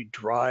help you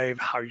drive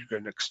how you're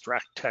going to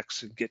extract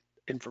text and get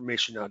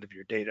information out of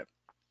your data.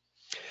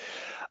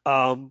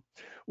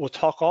 We'll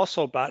talk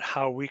also about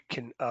how we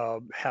can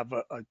have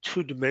a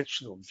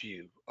two-dimensional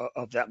view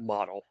of that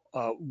model,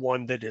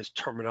 one that is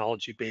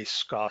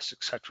terminology-based, SCOS,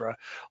 etc.,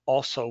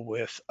 also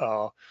with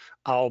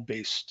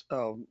OWL-based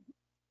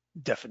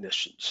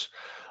definitions.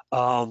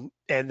 And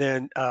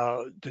then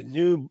the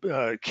new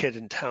kid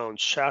in town,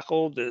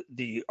 Shackle,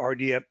 the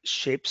RDF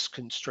shapes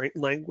constraint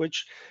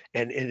language,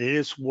 and it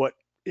is what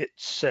it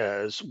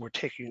says. We're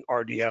taking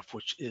RDF,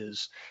 which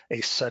is a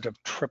set of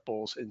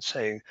triples, and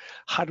saying,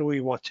 how do we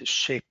want to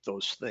shape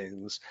those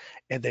things?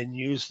 And then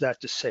use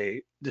that to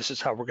say, this is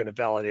how we're going to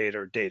validate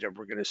our data.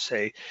 We're going to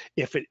say,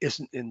 if it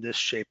isn't in this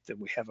shape, then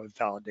we have a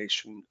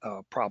validation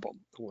problem.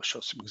 And we'll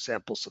show some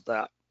examples of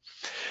that.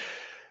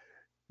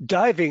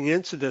 Diving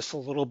into this a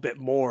little bit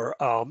more,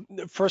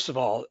 first of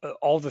all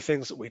the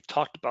things that we've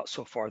talked about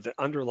so far, the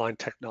underlying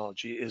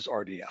technology is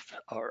RDF,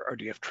 or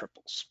RDF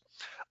triples.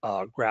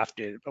 Graph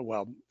data,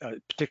 well, a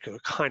particular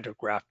kind of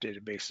graph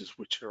databases,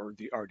 which are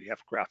the RDF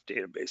graph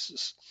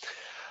databases.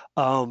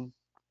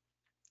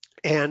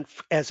 And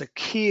as a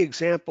key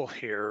example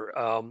here,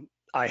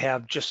 I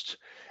have just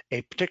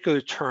a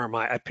particular term.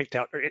 I picked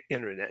out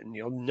internet, and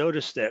you'll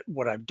notice that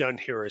what I've done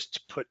here is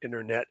to put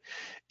internet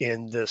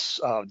in this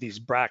these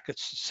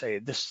brackets to say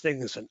this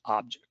thing is an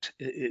object.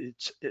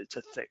 It's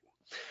a thing,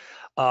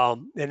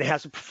 and it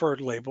has a preferred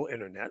label,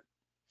 internet.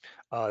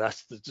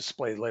 That's the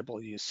display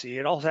label you see.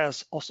 It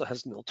also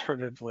has an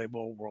alternative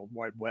label, World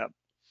Wide Web.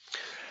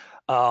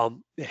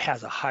 It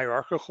has a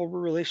hierarchical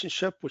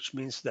relationship, which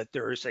means that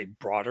there is a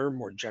broader,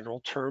 more general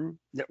term,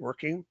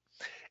 networking.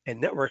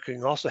 And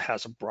networking also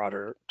has a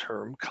broader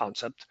term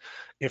concept,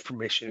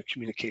 information and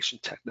communication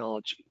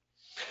technology.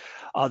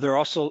 There are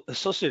also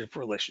associative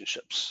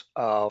relationships.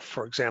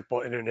 For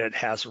example, internet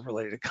has a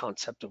related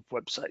concept of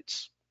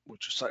websites,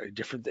 which are slightly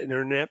different than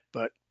internet,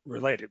 but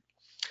related.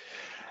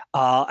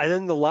 And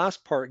then the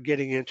last part,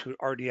 getting into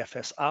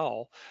RDFS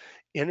OWL,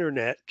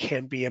 internet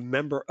can be a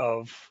member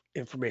of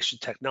information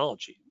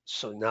technology.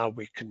 So now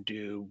we can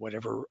do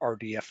whatever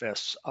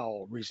RDFS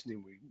OWL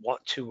reasoning we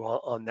want to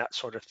on that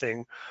sort of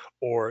thing,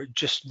 or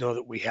just know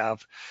that we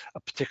have a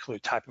particular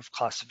type of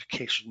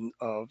classification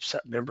of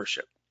set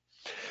membership.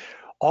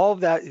 All of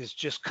that is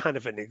just kind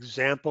of an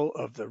example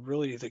of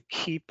the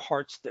key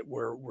parts that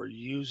we're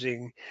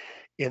using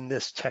in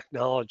this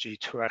technology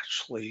to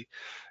actually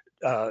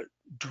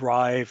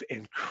drive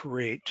and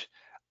create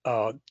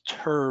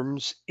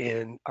terms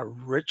in a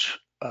rich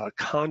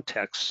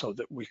context so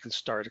that we can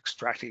start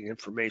extracting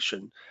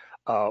information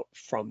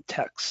from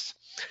text.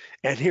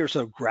 And here's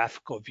a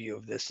graphical view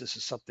of this. This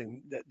is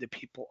something that the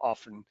people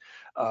often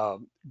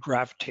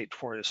gravitate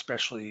toward,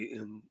 especially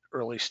in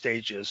early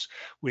stages.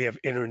 We have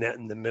internet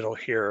in the middle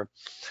here.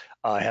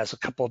 It has a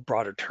couple of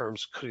broader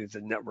terms, including the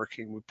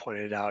networking we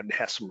pointed out, and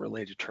has some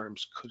related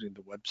terms, including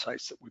the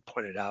websites that we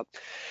pointed out,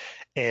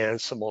 and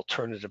some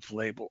alternative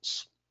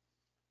labels.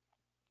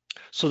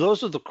 So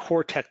those are the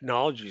core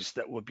technologies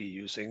that we'll be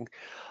using.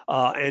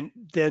 And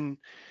then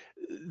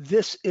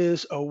this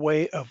is a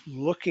way of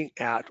looking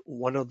at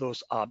one of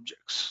those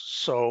objects.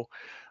 So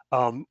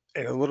in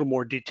a little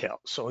more detail.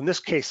 So in this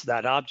case,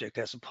 that object,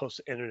 as opposed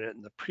to internet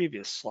in the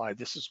previous slide,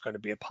 this is going to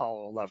be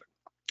Apollo 11.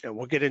 And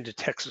we'll get into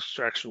text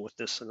extraction with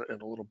this in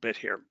a little bit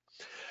here.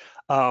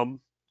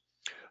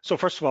 So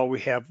first of all,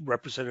 we have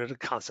represented a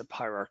concept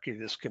hierarchy.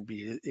 This can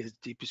be as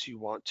deep as you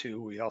want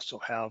to. We also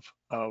have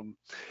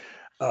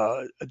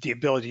the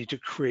ability to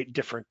create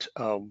different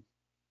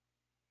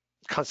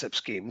concept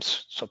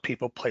schemes. So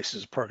people,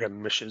 places,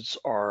 program missions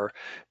are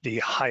the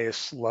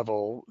highest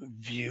level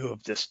view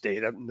of this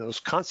data. And those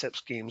concept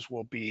schemes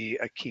will be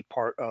a key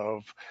part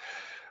of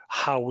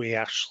how we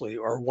actually,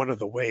 or one of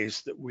the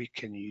ways that we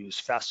can use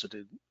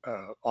faceted,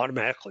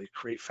 automatically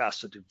create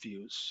faceted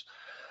views.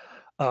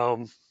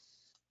 And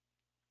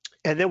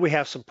then we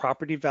have some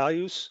property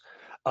values.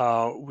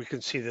 We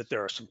can see that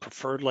there are some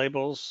preferred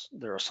labels,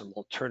 there are some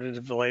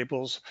alternative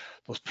labels.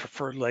 Those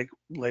preferred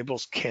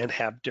labels can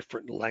have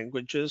different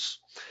languages.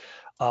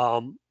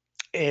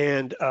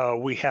 And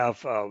we have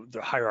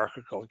the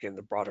hierarchical, again,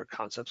 the broader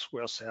concepts.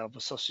 We also have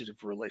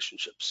associative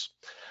relationships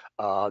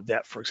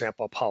that, for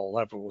example, Apollo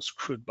 11 was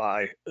crewed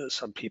by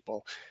some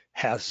people,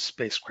 has a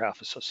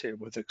spacecraft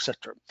associated with,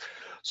 etc.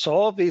 So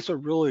all of these are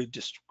really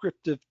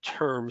descriptive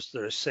terms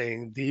that are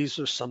saying these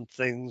are some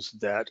things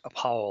that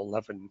Apollo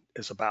 11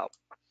 is about.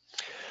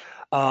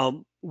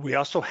 We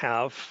also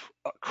have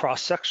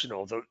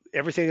cross-sectional.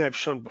 Everything I've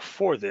shown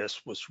before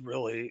this was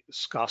really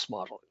SCOS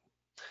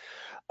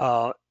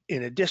modeling.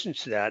 In addition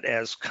to that,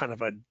 as kind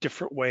of a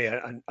different way,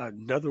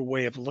 another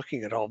way of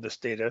looking at all this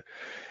data,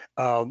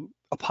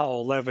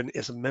 Apollo 11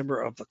 is a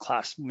member of the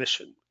class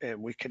mission,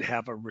 and we can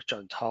have a rich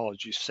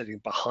ontology sitting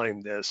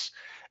behind this.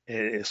 And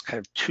it's kind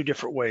of two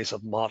different ways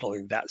of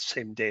modeling that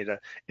same data,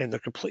 and they're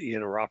completely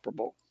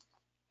interoperable.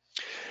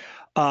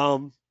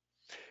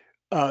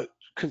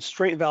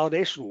 Constraint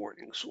validation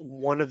warnings.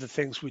 One of the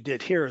things we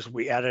did here is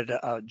we added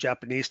a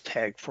Japanese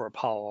tag for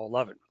Apollo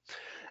 11.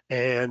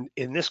 And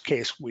in this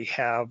case, we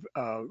have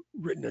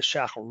written a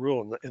shackle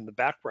rule in the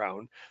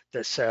background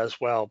that says,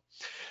 well,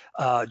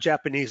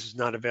 Japanese is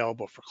not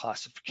available for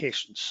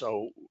classification.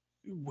 So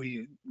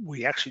we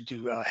actually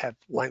do have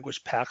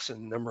language packs in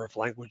a number of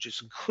languages,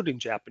 including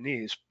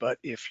Japanese. But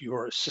if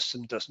your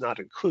system does not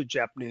include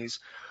Japanese,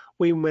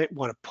 we might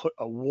want to put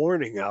a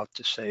warning out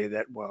to say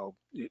that, well,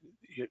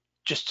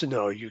 just to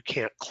know you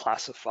can't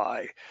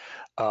classify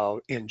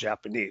in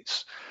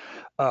Japanese.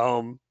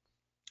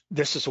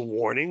 This is a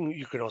warning.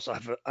 You can also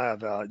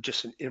have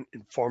just an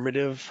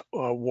informative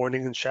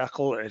warning in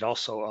shackle, and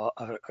also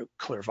a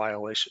clear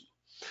violation.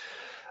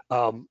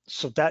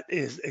 So that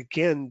is,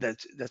 again,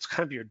 that's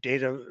kind of your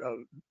data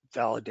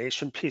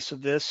validation piece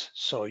of this.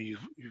 So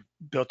you've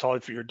built all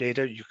of your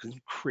data. You can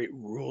create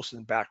rules in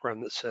the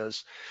background that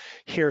says,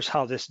 here's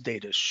how this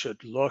data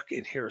should look,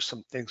 and here are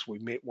some things we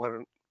might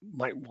want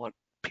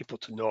people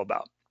to know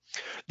about.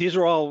 These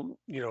are all,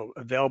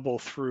 available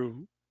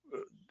through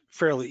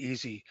fairly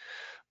easy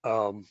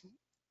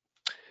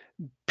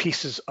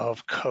pieces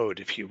of code,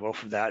 if you will,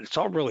 for that. It's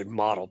all really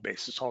model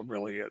based. It's all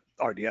really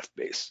RDF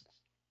based.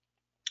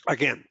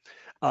 Again,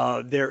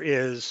 there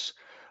is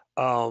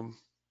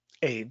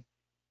a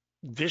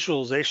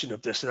visualization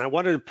of this, and I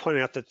wanted to point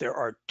out that there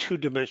are two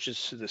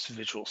dimensions to this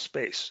visual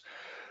space.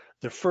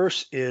 The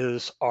first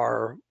is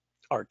our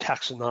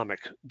taxonomic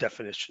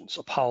definitions.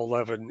 Apollo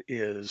 11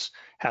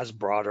 has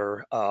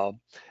broader.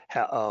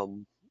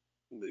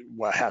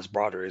 What has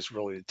broader is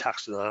really the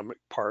taxonomic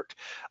part,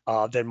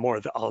 then more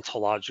of the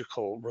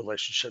ontological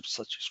relationships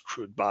such as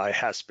crewed by,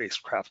 has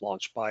spacecraft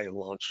launched by, and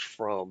launched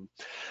from.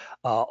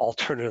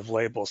 Alternative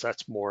labels,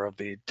 that's more of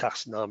the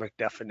taxonomic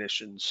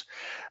definitions.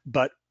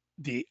 But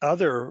the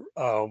other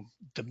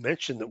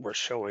dimension that we're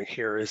showing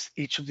here is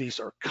each of these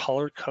are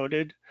color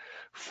coded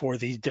for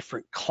the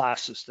different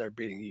classes that are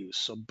being used.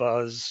 So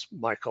Buzz,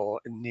 Michael,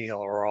 and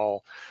Neil are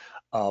all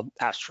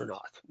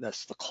astronaut.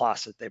 That's the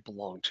class that they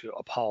belong to.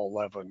 Apollo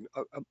 11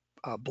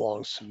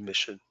 belongs to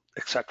mission,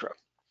 etc.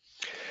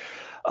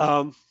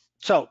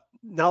 So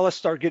now let's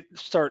start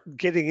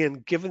getting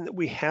in. Given that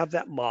we have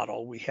that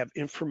model, we have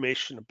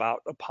information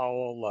about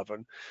Apollo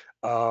 11,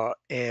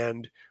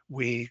 and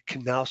we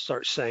can now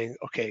start saying,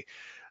 okay,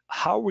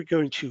 how are we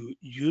going to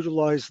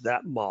utilize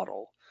that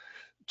model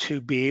to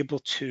be able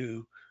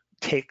to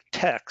take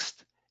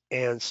text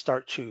and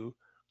start to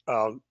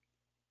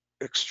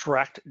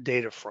extract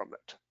data from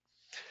it,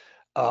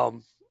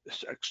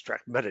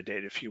 extract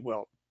metadata, if you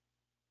will.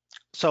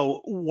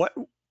 So what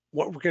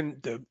we're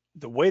going to,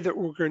 the way that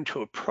we're going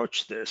to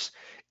approach this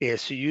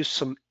is to use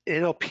some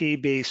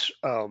NLP-based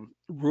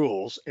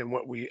rules, and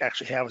what we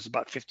actually have is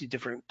about 50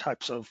 different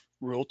types of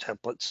rule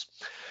templates.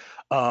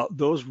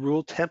 Those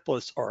rule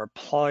templates are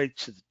applied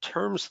to the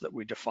terms that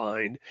we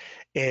define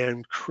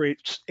and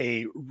creates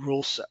a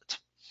rule set.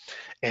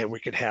 And we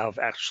can have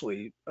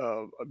actually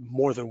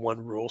more than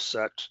one rule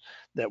set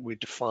that we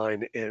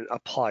define and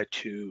apply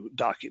to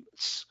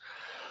documents.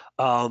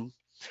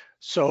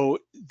 So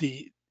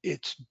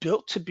it's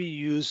built to be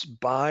used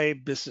by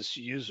business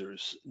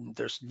users.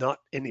 There's not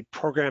any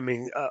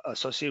programming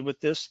associated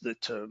with this.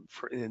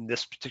 In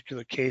this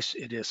particular case,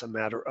 it is a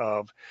matter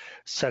of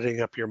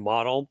setting up your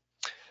model,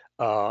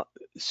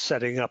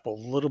 setting up a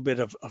little bit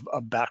of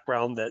a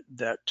background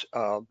that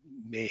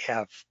may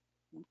have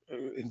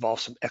involve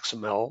some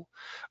XML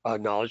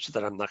knowledge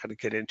that I'm not going to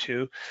get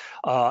into,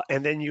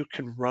 and then you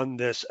can run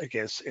this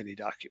against any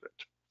document.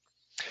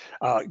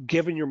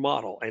 Given your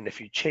model, and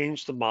if you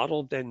change the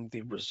model, then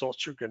the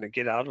results you're going to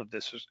get out of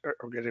this are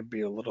going to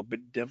be a little bit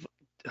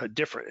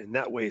different. And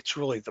that way, it's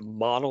really the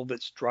model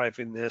that's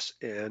driving this,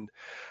 and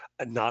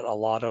not a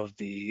lot of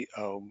the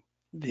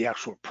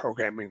actual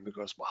programming that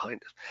goes behind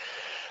it.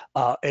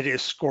 It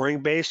is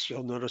scoring based.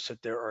 You'll notice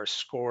that there are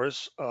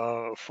scores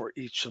for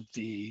each of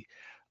the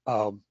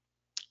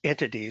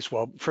entities.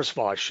 Well, first of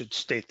all, I should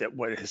state that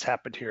what has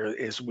happened here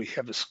is we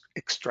have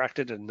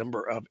extracted a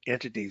number of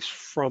entities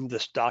from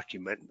this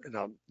document,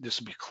 and this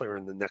will be clear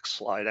in the next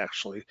slide,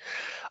 actually.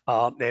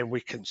 And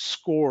we can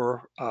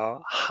score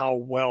how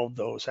well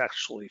those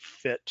actually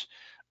fit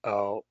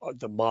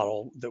the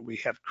model that we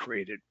have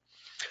created.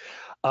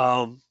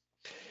 And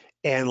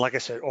like I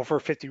said, over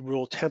 50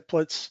 rule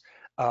templates.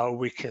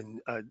 We can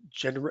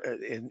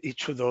generate, and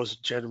each of those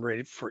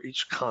generated for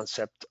each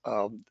concept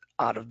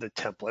out of the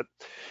template.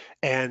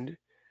 And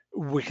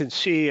we can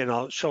see, and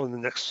I'll show in the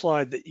next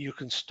slide, that you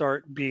can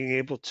start being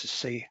able to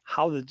see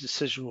how the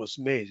decision was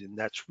made. And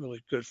that's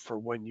really good for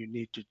when you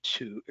need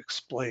to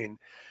explain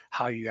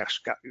how you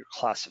actually got your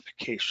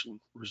classification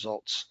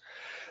results.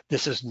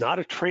 This is not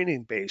a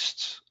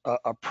training-based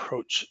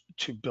approach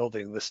to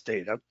building this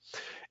data.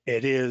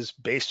 It is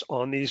based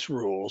on these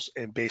rules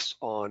and based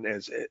on,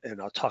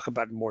 and I'll talk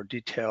about in more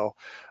detail,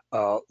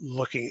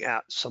 looking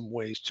at some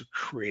ways to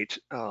create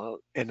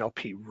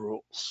NLP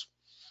rules.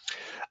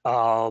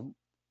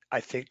 I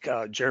think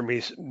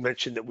Jeremy's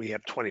mentioned that we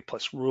have 20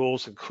 plus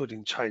rules,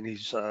 including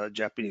Chinese,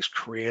 Japanese,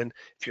 Korean.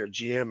 If you're a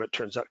GM, it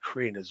turns out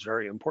Korean is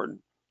very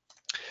important.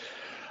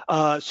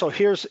 So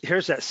here's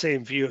that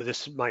same view.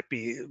 This might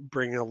be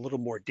bringing a little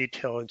more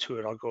detail into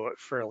it. I'll go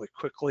fairly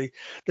quickly.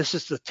 This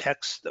is the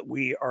text that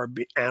we are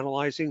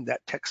analyzing.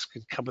 That text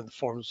can come in the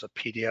forms of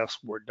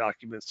PDFs, Word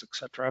documents,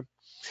 etc.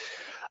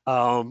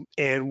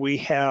 And we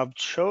have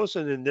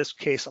chosen, in this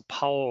case,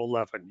 Apollo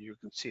 11. You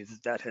can see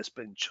that has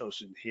been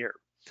chosen here.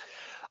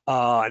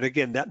 And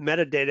again, that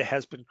metadata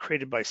has been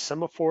created by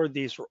Semaphore.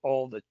 These are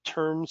all the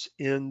terms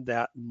in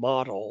that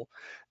model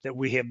that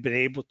we have been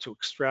able to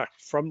extract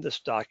from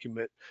this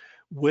document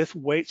with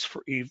weights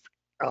for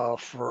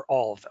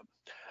all of them.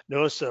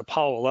 Notice that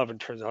Apollo 11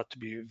 turns out to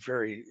be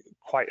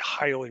quite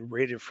highly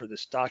rated for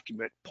this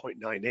document,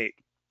 0.98.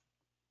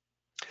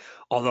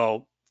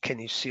 Although, can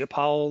you see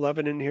Apollo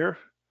 11 in here?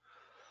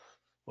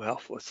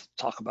 Well, let's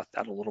talk about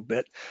that a little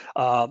bit.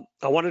 I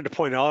wanted to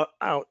point out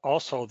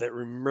also that,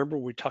 remember,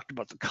 we talked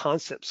about the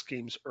concept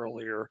schemes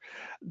earlier.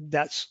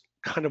 That's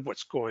kind of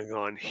what's going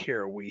on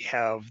here. We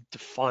have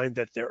defined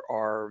that there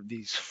are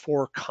these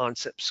 4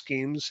 concept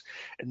schemes,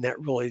 and that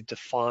really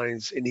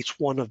defines, and each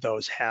one of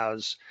those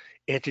has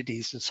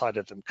entities inside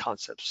of them,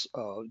 concepts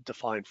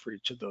defined for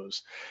each of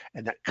those.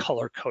 And that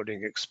color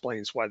coding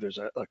explains why there's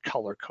a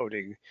color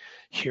coding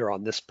here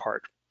on this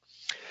part.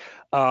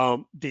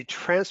 The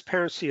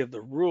transparency of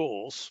the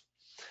rules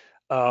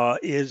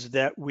is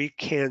that we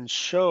can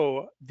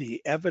show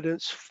the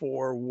evidence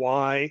for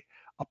why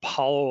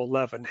Apollo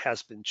 11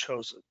 has been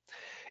chosen.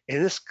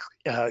 In this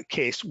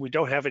case, we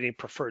don't have any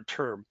preferred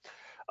term.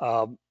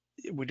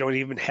 We don't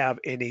even have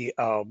any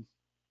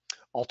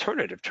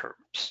alternative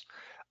terms.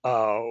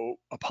 Apollo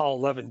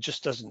 11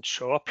 just doesn't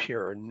show up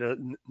here,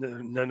 and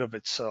none of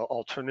its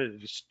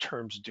alternative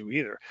terms do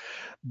either.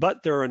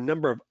 But there are a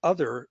number of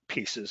other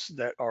pieces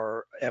that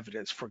are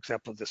evidence. For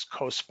example, this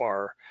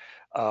COSPAR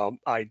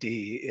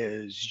ID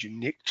is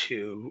unique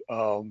to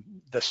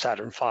the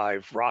Saturn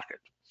V rocket,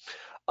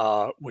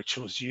 which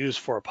was used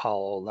for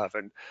Apollo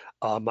 11.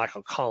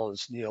 Michael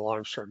Collins, Neil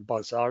Armstrong,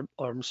 Buzz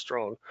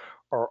Armstrong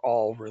are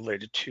all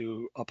related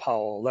to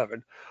Apollo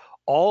 11.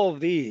 All of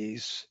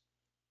these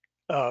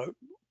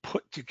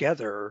put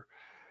together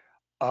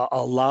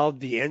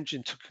allowed the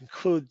engine to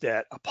conclude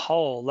that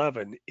Apollo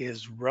 11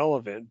 is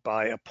relevant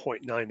by a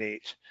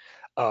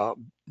 0.98,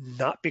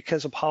 not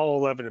because Apollo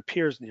 11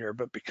 appears in here,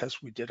 but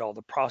because we did all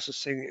the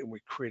processing and we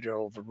created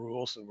all the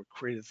rules and we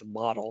created the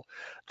model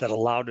that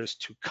allowed us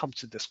to come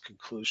to this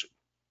conclusion.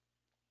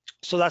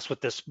 So that's what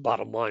this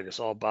bottom line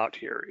is all about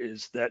here,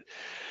 is that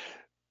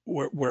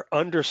we're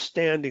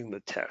understanding the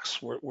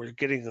text. We're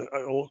getting a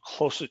little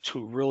closer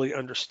to really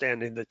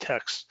understanding the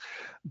text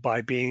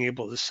by being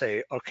able to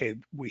say, okay,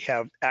 we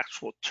have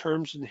actual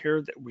terms in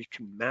here that we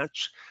can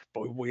match,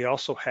 but we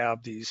also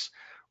have these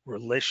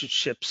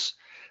relationships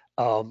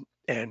and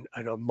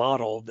a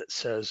model that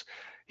says,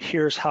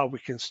 here's how we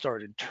can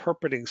start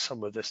interpreting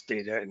some of this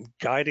data and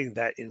guiding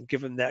that, and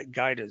given that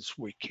guidance,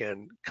 we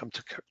can come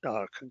to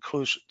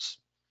conclusions.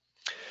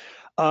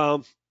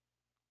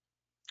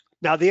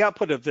 Now, the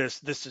output of this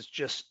is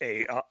just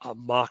a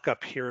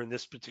mock-up here in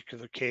this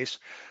particular case.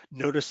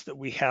 Notice that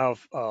we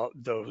have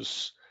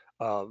those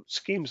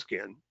schemes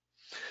again.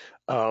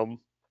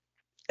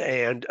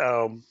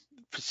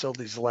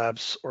 Facilities,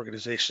 labs,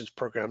 organizations,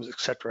 programs,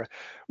 etc.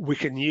 We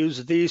can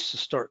use these to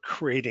start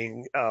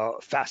creating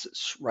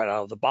facets right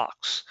out of the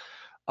box.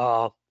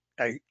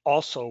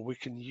 Also, we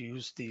can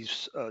use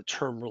these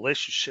term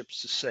relationships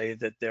to say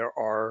that there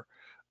are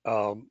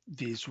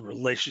these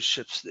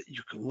relationships that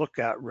you can look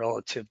at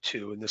relative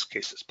to, in this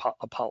case, it's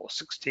Apollo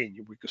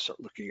 16. We could start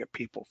looking at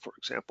people, for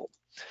example.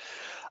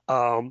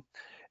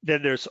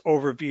 Then there's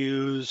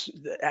overviews.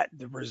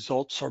 The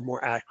results are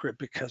more accurate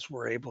because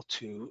we're able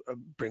to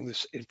bring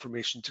this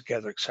information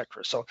together,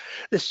 etc. So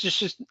this is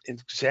just an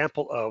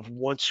example of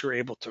once you're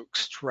able to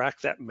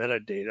extract that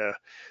metadata,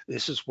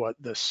 this is what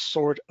the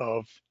sort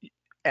of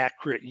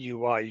accurate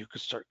UI you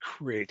could start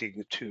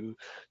creating to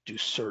do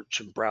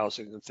search and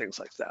browsing and things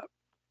like that.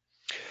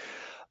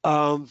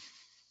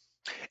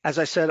 As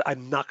I said,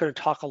 I'm not going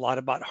to talk a lot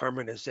about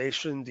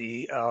harmonization.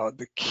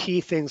 The key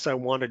things I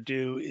want to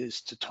do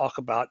is to talk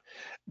about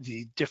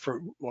the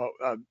different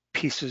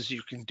pieces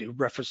you can do.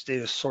 Reference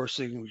data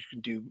sourcing, you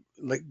can do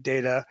linked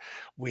data.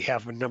 We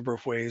have a number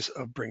of ways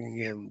of bringing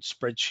in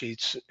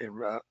spreadsheets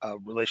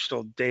and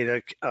relational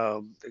data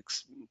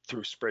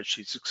through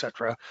spreadsheets,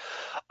 etc.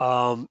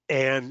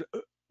 And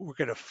we're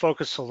going to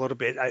focus a little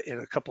bit in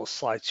a couple of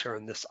slides here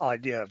on this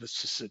idea of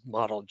assisted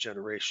model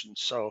generation.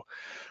 So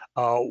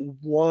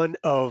one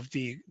of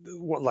the,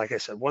 like I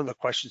said, one of the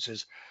questions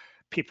is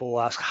people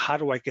will ask, how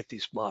do I get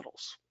these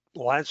models?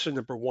 Well, answer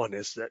number one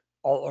is that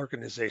all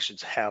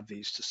organizations have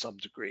these to some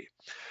degree.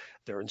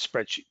 They're in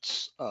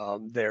spreadsheets,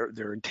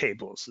 they're in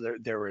tables,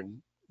 they're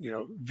in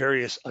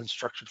various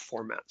unstructured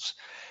formats,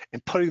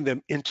 and putting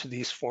them into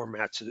these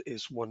formats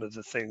is one of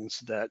the things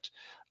that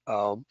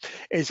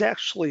is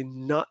actually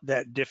not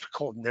that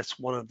difficult, and that's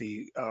one of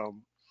the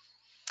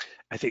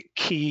I think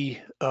key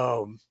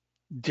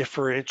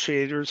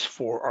differentiators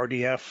for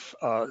RDF,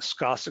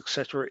 SCOS, et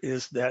cetera,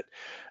 is that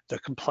the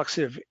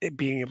complexity of it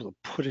being able to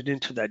put it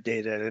into that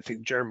data, and I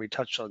think Jeremy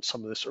touched on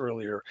some of this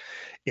earlier,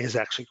 is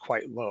actually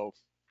quite low,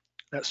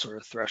 that sort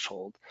of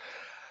threshold.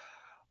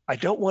 I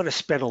don't want to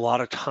spend a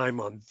lot of time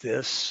on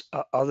this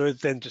other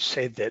than to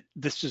say that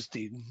this is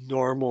the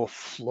normal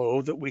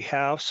flow that we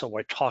have. So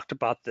I talked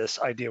about this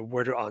idea of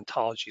where do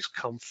ontologies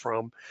come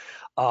from,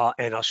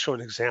 and I'll show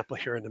an example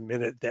here in a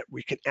minute that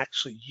we can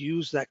actually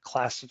use that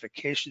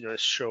classification that I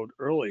showed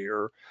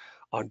earlier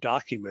on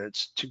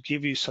documents to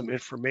give you some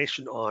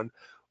information on,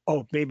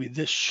 oh, maybe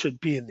this should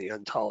be in the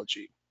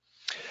ontology.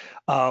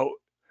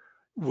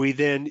 We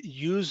then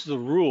use the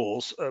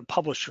rules,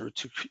 publisher,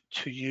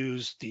 to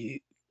use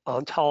the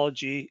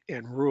ontology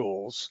and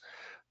rules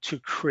to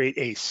create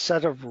a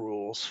set of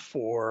rules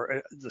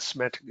for the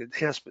semantic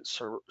enhancement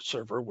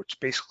server, which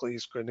basically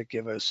is going to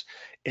give us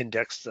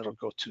index that'll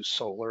go to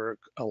Solr,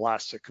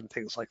 Elastic, and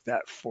things like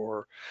that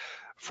for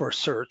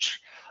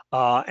search.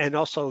 And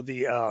also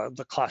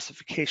the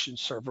classification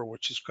server,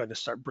 which is going to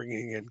start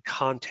bringing in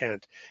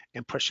content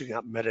and pushing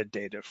out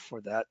metadata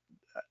for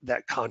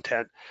that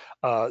content,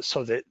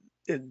 so that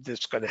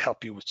it's going to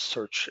help you with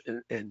search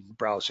and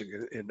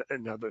browsing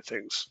and other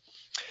things.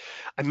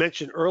 I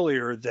mentioned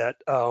earlier that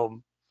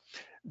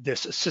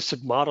this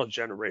assisted model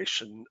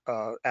generation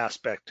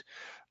aspect,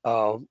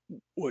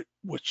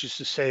 which is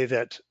to say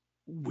that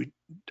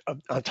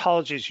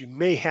ontologies, you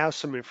may have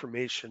some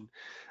information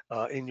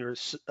in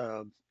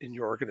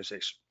your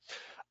organization,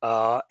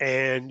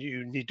 and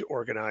you need to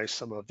organize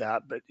some of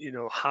that. But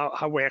how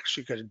are we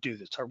actually going to do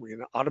this? Are we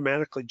going to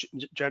automatically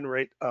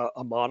generate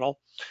a model?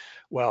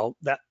 Well,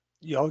 that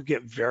you'll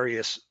get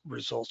various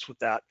results with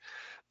that.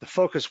 The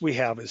focus we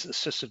have is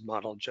assisted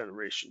model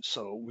generation.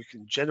 So we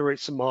can generate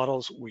some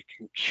models, we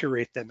can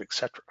curate them,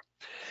 etc.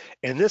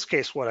 In this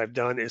case, what I've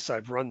done is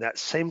I've run that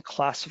same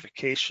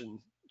classification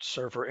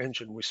server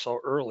engine we saw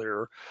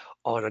earlier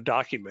on a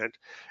document,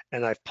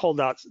 and I've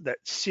pulled out that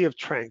Sea of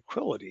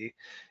Tranquility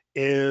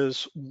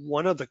is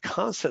one of the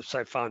concepts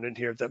I found in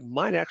here that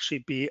might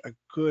actually be a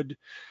good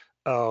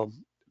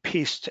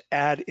piece to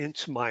add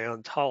into my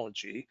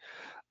ontology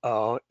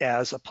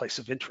as a place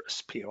of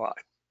interest, POI.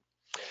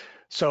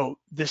 So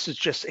this is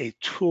just a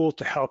tool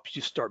to help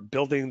you start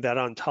building that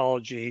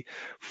ontology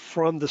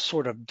from the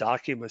sort of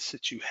documents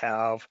that you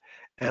have,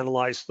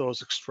 analyze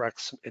those, extract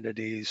some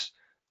entities.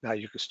 Now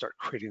you can start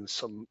creating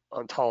some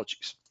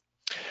ontologies.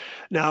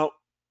 Now,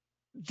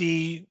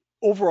 the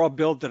overall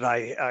build that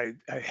I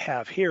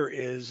have here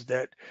is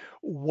that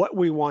what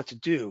we want to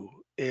do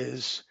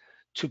is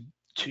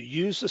to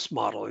use this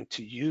modeling,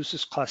 to use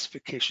this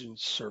classification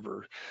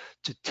server,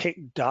 to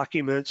take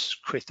documents,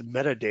 create the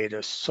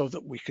metadata so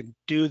that we can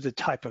do the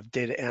type of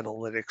data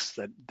analytics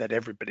that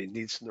everybody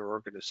needs in their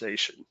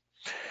organization.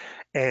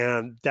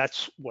 And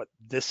that's what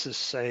this is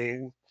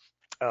saying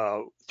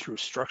through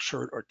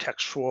structured or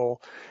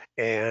textual,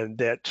 and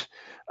that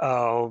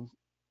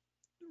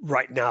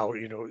right now,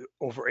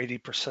 over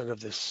 80% of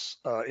this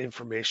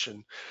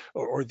information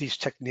or these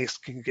techniques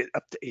can get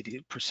up to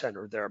 80%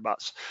 or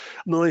thereabouts.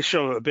 I'm going to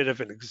show a bit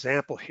of an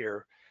example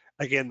here.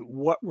 Again,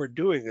 what we're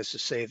doing is to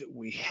say that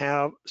we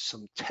have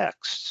some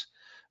text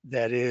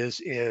that is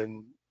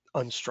in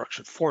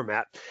unstructured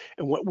format,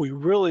 and what we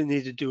really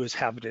need to do is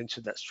have it into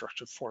that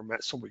structured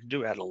format so we can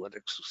do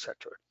analytics,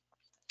 etc.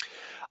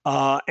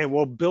 And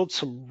we'll build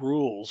some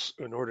rules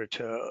in order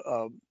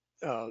to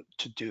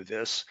do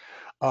this.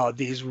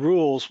 These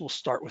rules will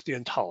start with the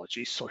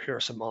ontology. So here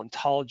are some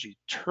ontology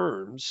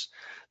terms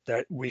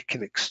that we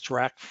can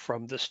extract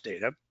from this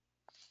data.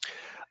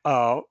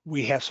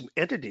 We have some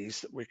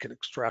entities that we can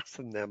extract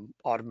from them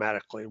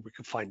automatically. We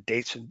can find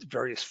dates in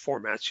various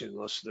formats. You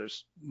know, so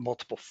there's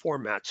multiple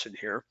formats in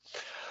here.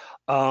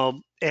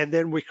 And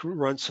then we can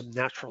run some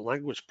natural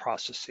language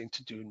processing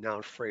to do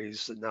noun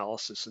phrase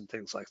analysis and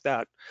things like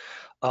that.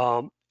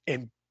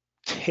 And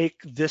take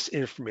this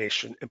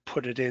information and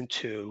put it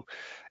into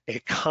a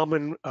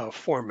common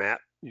format,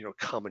 you know,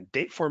 common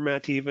date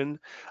format even,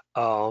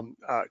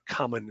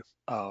 common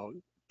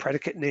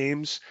predicate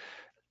names,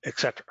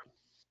 etc.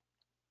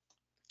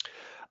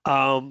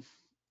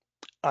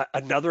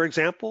 Another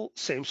example,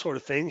 same sort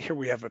of thing. Here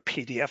we have a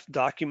PDF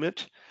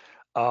document,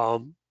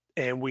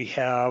 and we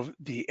have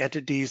the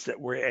entities that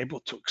we're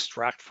able to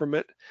extract from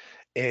it,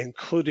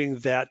 including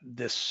that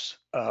this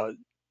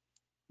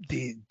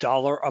the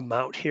dollar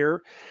amount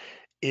here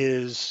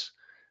has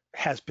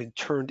been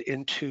turned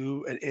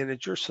into an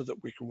integer so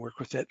that we can work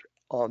with it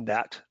on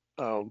that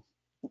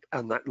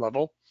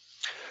level.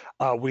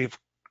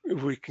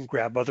 We can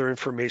grab other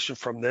information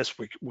from this.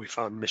 We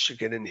found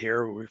Michigan in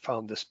here. We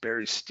found this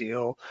berry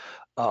steel,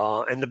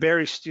 and the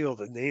berry steel,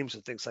 the names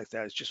and things like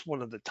that is just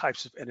one of the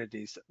types of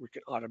entities that we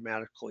can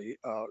automatically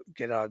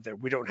get out of there.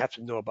 We don't have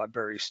to know about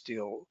berry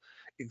steel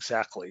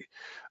exactly.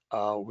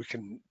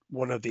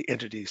 One of the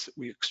entities that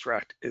we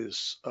extract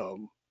is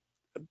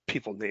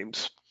people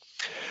names.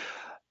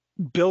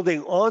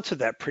 Building onto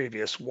that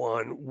previous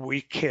one, we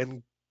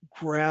can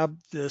grab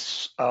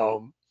this,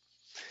 the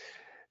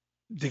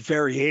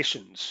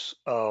variations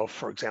of,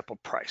 for example,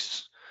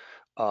 price.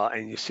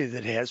 And you see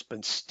that it has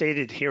been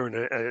stated here in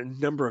a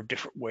number of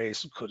different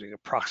ways, including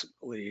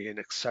approximately and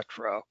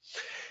etc.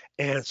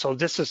 And so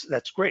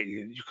that's great.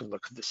 You can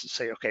look at this and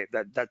say, okay,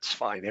 that's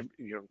fine.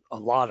 You know, a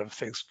lot of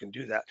things can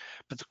do that.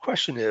 But the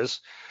question is,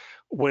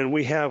 when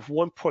we have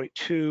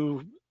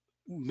 1.2,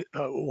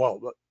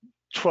 well,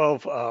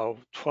 12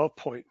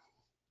 point,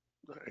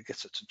 I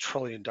guess it's $1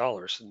 trillion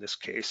in this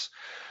case.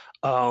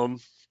 How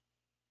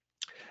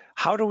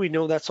do we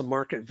know that's a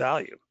market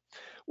value?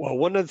 Well,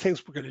 one of the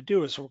things we're going to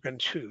do is we're going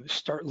to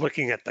start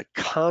looking at the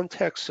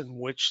context in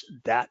which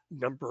that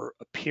number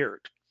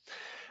appeared.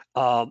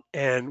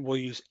 And we'll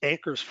use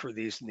anchors for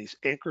these, and these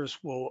anchors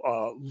will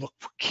look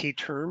for key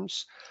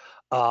terms.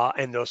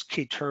 And those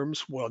key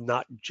terms will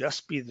not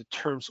just be the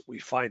terms that we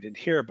find in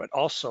here, but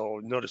also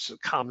notice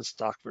that common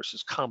stock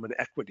versus common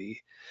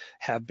equity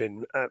have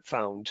been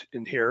found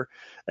in here.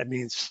 That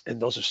means, and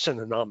those are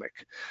synonymic,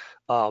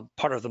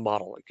 part of the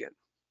model again.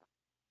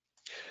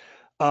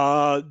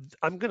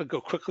 I'm going to go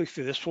quickly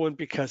through this one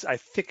because I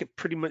think it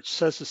pretty much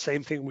says the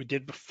same thing we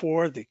did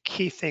before. The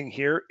key thing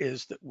here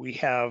is that we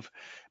have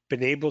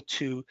been able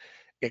to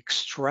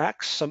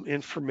extract some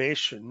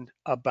information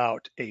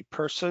about a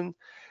person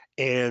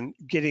and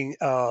getting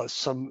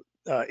some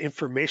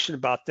information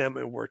about them,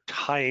 and we're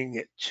tying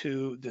it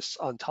to this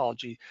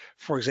ontology.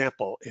 For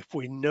example, if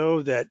we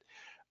know that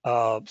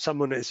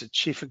someone is a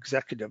chief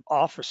executive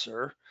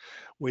officer,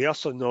 we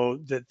also know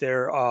that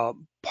they're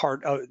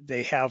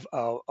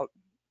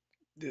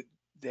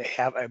they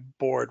have a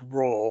board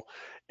role,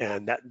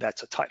 and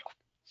that's a title.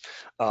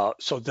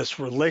 So this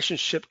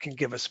relationship can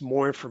give us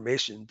more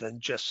information than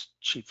just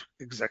chief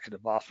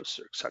executive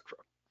officer, etc.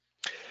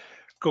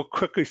 Go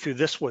quickly through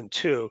this one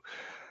too.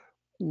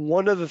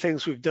 One of the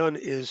things we've done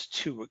is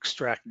to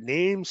extract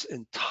names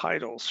and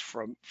titles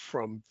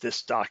from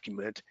this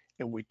document,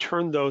 and we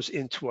turn those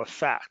into a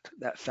fact,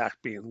 that fact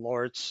being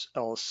Lawrence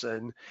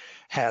Ellison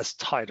has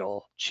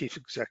title Chief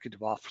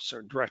Executive Officer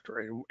and Director,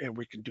 and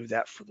we can do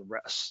that for the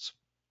rest.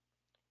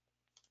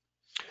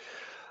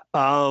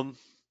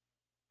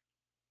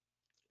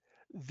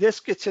 This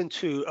gets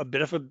into a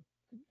bit of an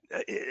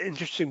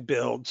interesting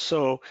build.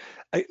 So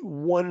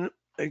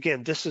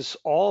again, this is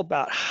all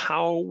about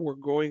how we're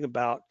going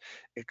about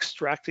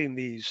extracting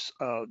these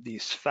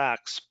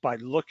facts by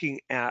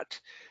looking at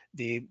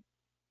the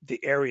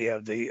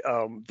area,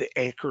 the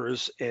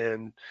anchors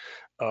and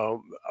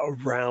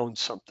around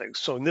something.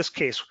 So in this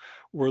case,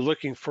 we're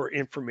looking for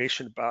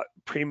information about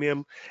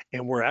premium,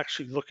 and we're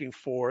actually looking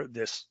for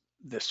this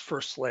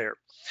first layer.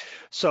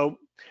 So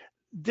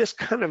this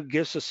kind of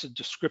gives us a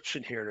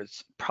description here, and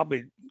it's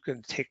probably going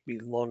to take me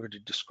longer to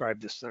describe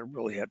this than I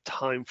really have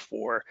time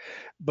for,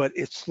 but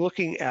it's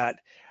looking at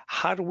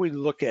how do we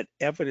look at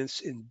evidence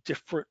in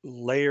different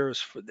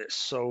layers for this.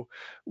 So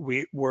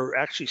we're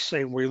actually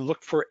saying we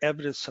look for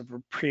evidence of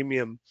a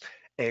premium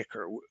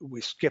anchor.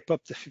 We skip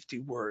up to 50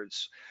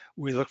 words.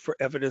 We look for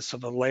evidence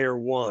of a layer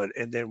 1,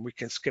 and then we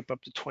can skip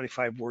up to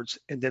 25 words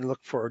and then look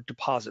for a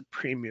deposit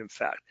premium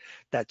fact.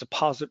 That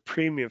deposit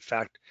premium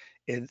fact,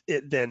 and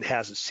it then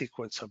has a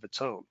sequence of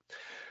its own.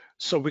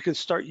 So we can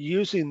start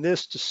using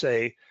this to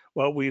say,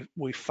 well,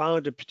 we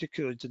found a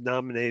particular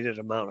denominated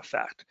amount of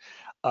fact,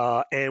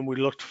 and we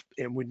looked,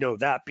 and we know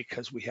that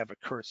because we have a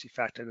currency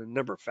fact and a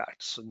number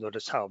fact. So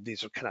notice how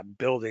these are kind of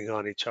building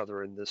on each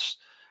other in this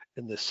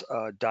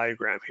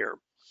diagram here.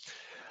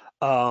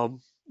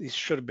 These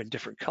should have been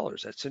different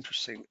colors. That's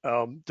interesting.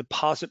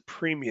 Deposit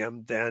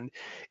premium then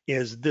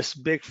is this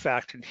big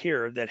fact in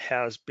here that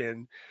has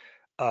been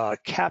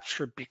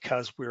captured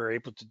because we were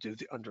able to do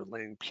the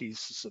underlying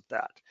pieces of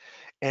that.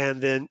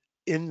 And then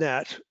in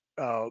that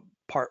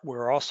part,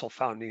 we're also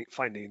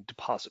finding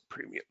deposit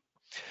premium.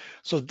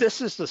 So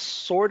this is the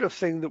sort of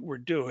thing that we're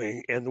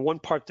doing. And the one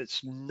part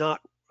that's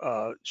not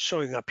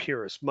showing up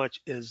here as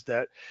much is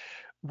that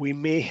we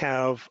may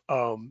have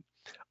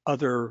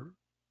other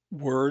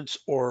words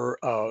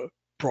or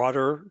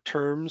broader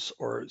terms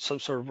or some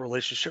sort of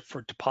relationship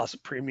for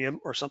deposit premium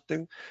or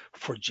something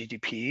for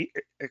GDP,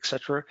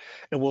 etc.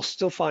 And we'll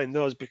still find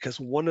those because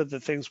one of the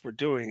things we're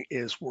doing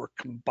is we're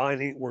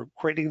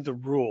creating the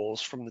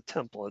rules from the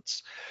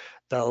templates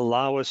that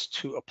allow us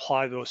to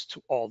apply those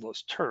to all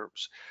those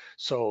terms.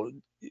 So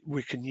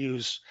we can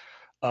use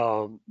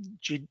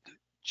GBP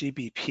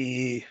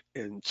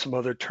and some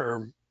other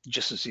term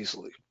just as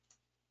easily.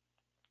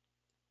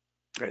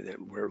 And then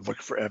we're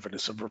looking for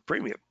evidence of a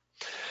premium.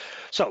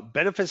 So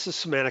benefits of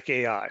semantic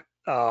AI.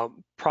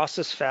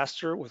 Process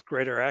faster with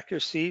greater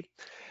accuracy,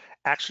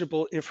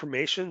 actionable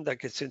information that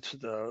gets into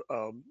the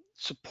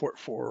support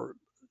for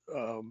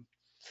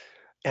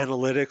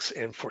analytics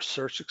and for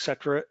search,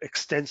 etc.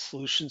 Extend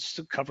solutions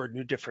to cover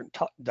new different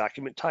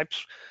document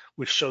types.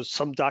 We showed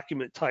some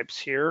document types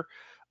here.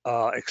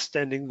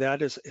 Extending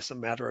that is a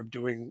matter of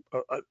doing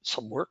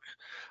some work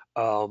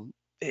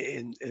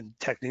in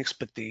techniques,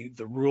 but the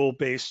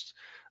rule-based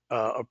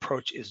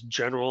approach is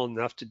general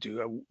enough to do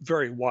a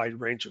very wide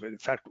range of it. In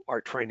fact, our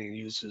training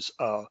uses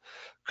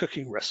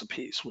cooking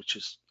recipes, which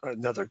is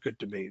another good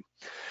domain.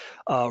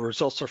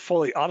 Results are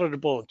fully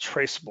auditable and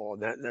traceable,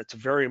 and that's a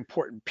very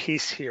important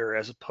piece here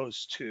as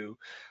opposed to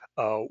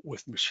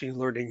with machine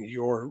learning,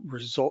 your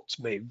results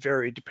may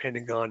vary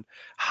depending on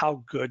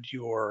how good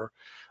your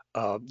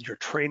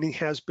training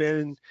has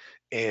been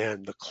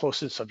and the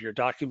closeness of your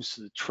documents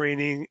to the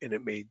training, and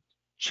it may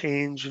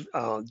change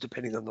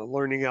depending on the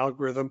learning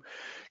algorithm.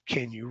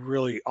 Can you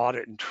really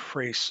audit and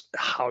trace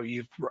how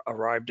you've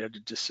arrived at a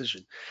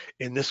decision?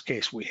 In this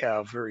case, we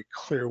have very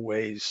clear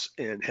ways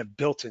and have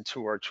built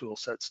into our tool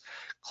sets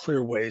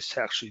clear ways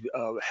to actually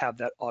have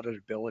that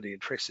auditability and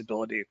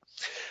traceability,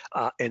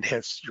 and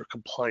hence your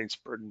compliance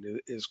burden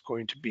is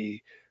going to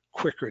be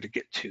quicker to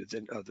get to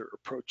than other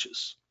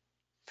approaches.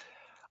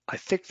 I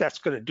think that's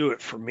going to do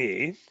it for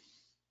me.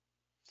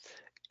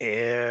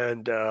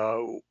 And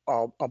I'll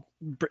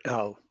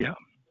Yeah.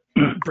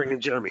 bring in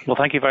Jeremy. Well,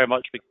 thank you very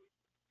much.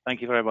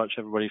 Thank you very much,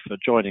 everybody, for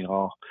joining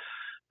our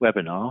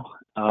webinar.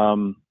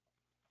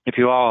 If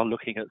you are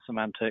looking at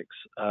semantics,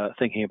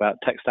 thinking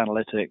about text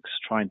analytics,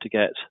 trying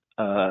to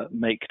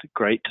make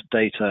great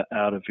data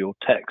out of your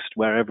text,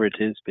 wherever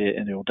it is, be it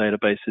in your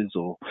databases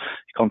or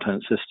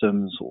content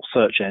systems or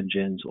search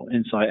engines or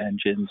insight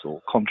engines or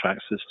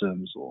contract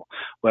systems or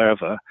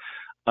wherever,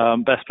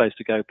 best place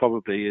to go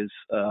probably is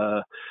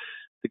the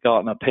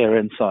Gartner Peer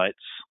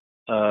Insights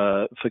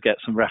for get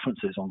some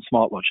references on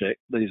SmartLogic.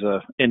 These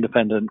are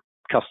independent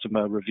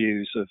customer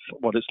reviews of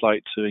what it's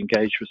like to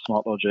engage with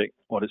SmartLogic,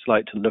 what it's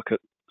like to look at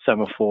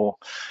Semaphore,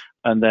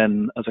 and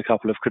then as a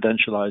couple of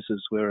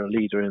credentializers, we're a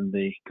leader in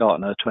the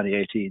Gartner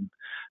 2018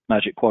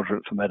 Magic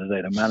Quadrant for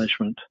Metadata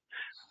Management,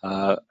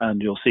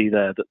 and you'll see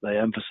there that they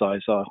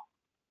emphasize our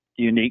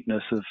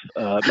uniqueness of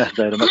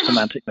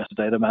semantic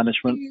metadata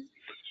management.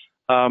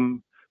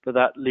 But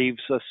that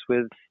leaves us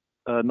with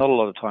not a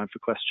lot of time for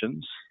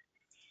questions.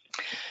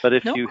 But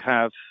if you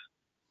have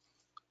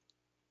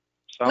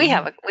we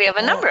have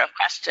a number of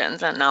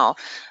questions, and I'm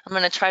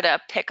going to try to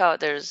pick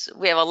out.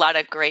 We have a lot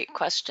of great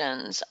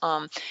questions.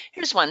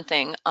 Here's one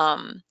thing.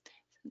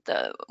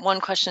 The one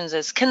question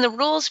is, can the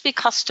rules be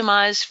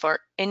customized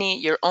for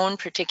your own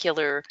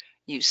particular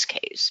use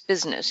case,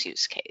 business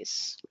use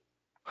case?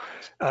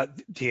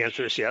 The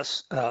answer is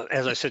yes.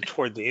 As I said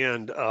toward the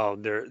end,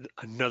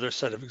 another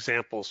set of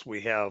examples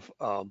we have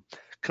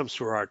comes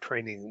through our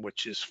training,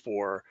 which is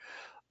for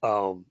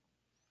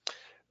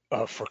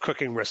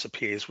cooking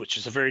recipes, which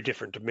is a very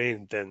different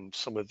domain than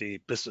some of the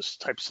business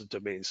types of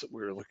domains that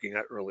we were looking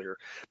at earlier.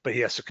 But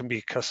yes, it can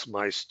be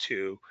customized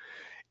to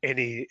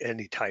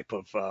any type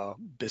of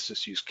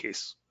business use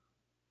case.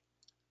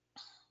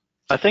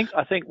 I think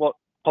what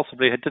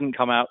possibly didn't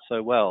come out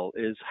so well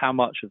is how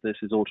much of this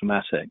is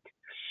automatic.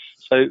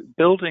 So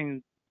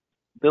building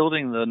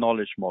the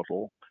knowledge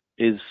model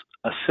uses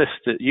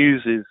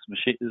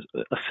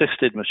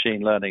assisted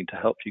machine learning to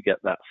help you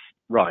get that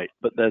right.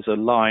 But there's a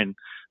line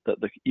that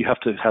you have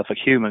to have a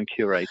human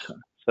curator.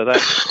 So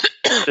that's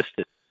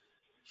assisted.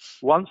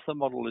 Once the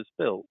model is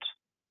built,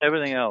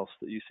 everything else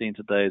that you've seen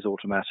today is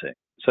automatic.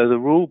 So the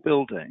rule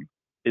building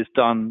is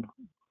done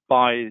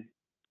by,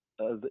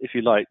 if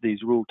you like,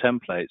 these rule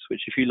templates,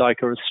 which, if you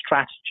like, are a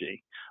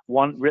strategy,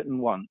 written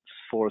once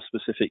for a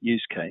specific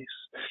use case.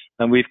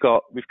 And we've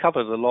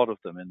covered a lot of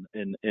them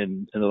in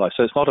the life.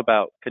 So it's not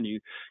about you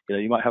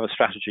might have a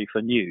strategy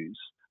for news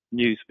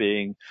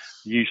being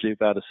usually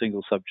about a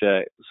single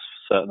subject,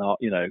 certain,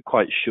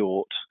 quite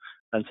short,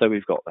 And so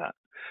we've got that.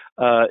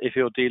 If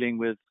you're dealing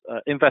with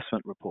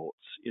investment reports,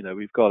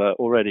 we've got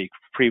already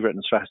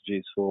pre-written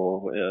strategies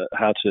for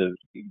how to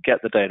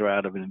get the data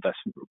out of an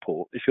investment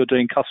report. If you're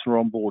doing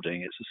customer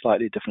onboarding, it's a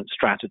slightly different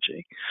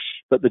strategy.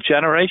 But the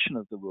generation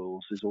of the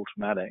rules is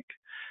automatic.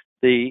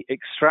 The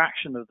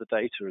extraction of the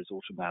data is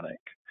automatic.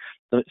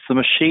 The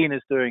machine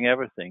is doing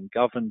everything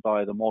governed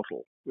by the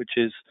model, which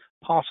is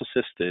part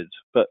assisted,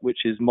 but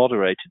which is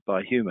moderated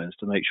by humans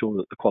to make sure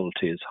that the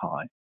quality is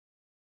high.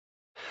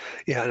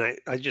 Yeah, and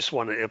I just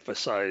want to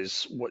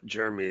emphasize what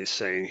Jeremy is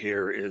saying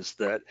here is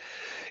that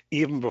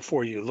even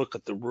before you look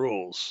at the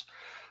rules,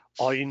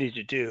 all you need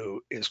to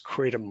do is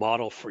create a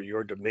model for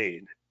your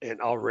domain, and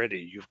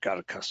already you've got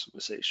a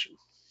customization.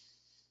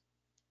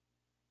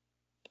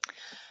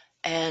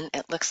 And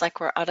it looks like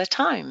we're out of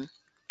time.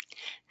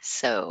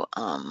 So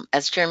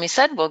as Jeremy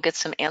said, we'll get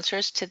some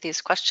answers to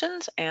these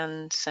questions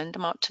and send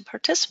them out to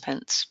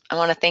participants. I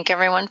want to thank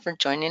everyone for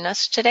joining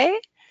us today,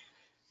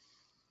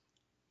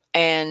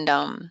 and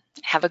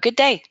have a good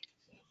day.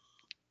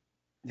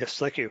 Yes,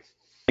 thank you.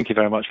 Thank you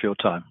very much for your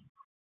time.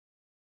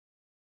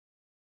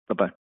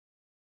 Bye-bye.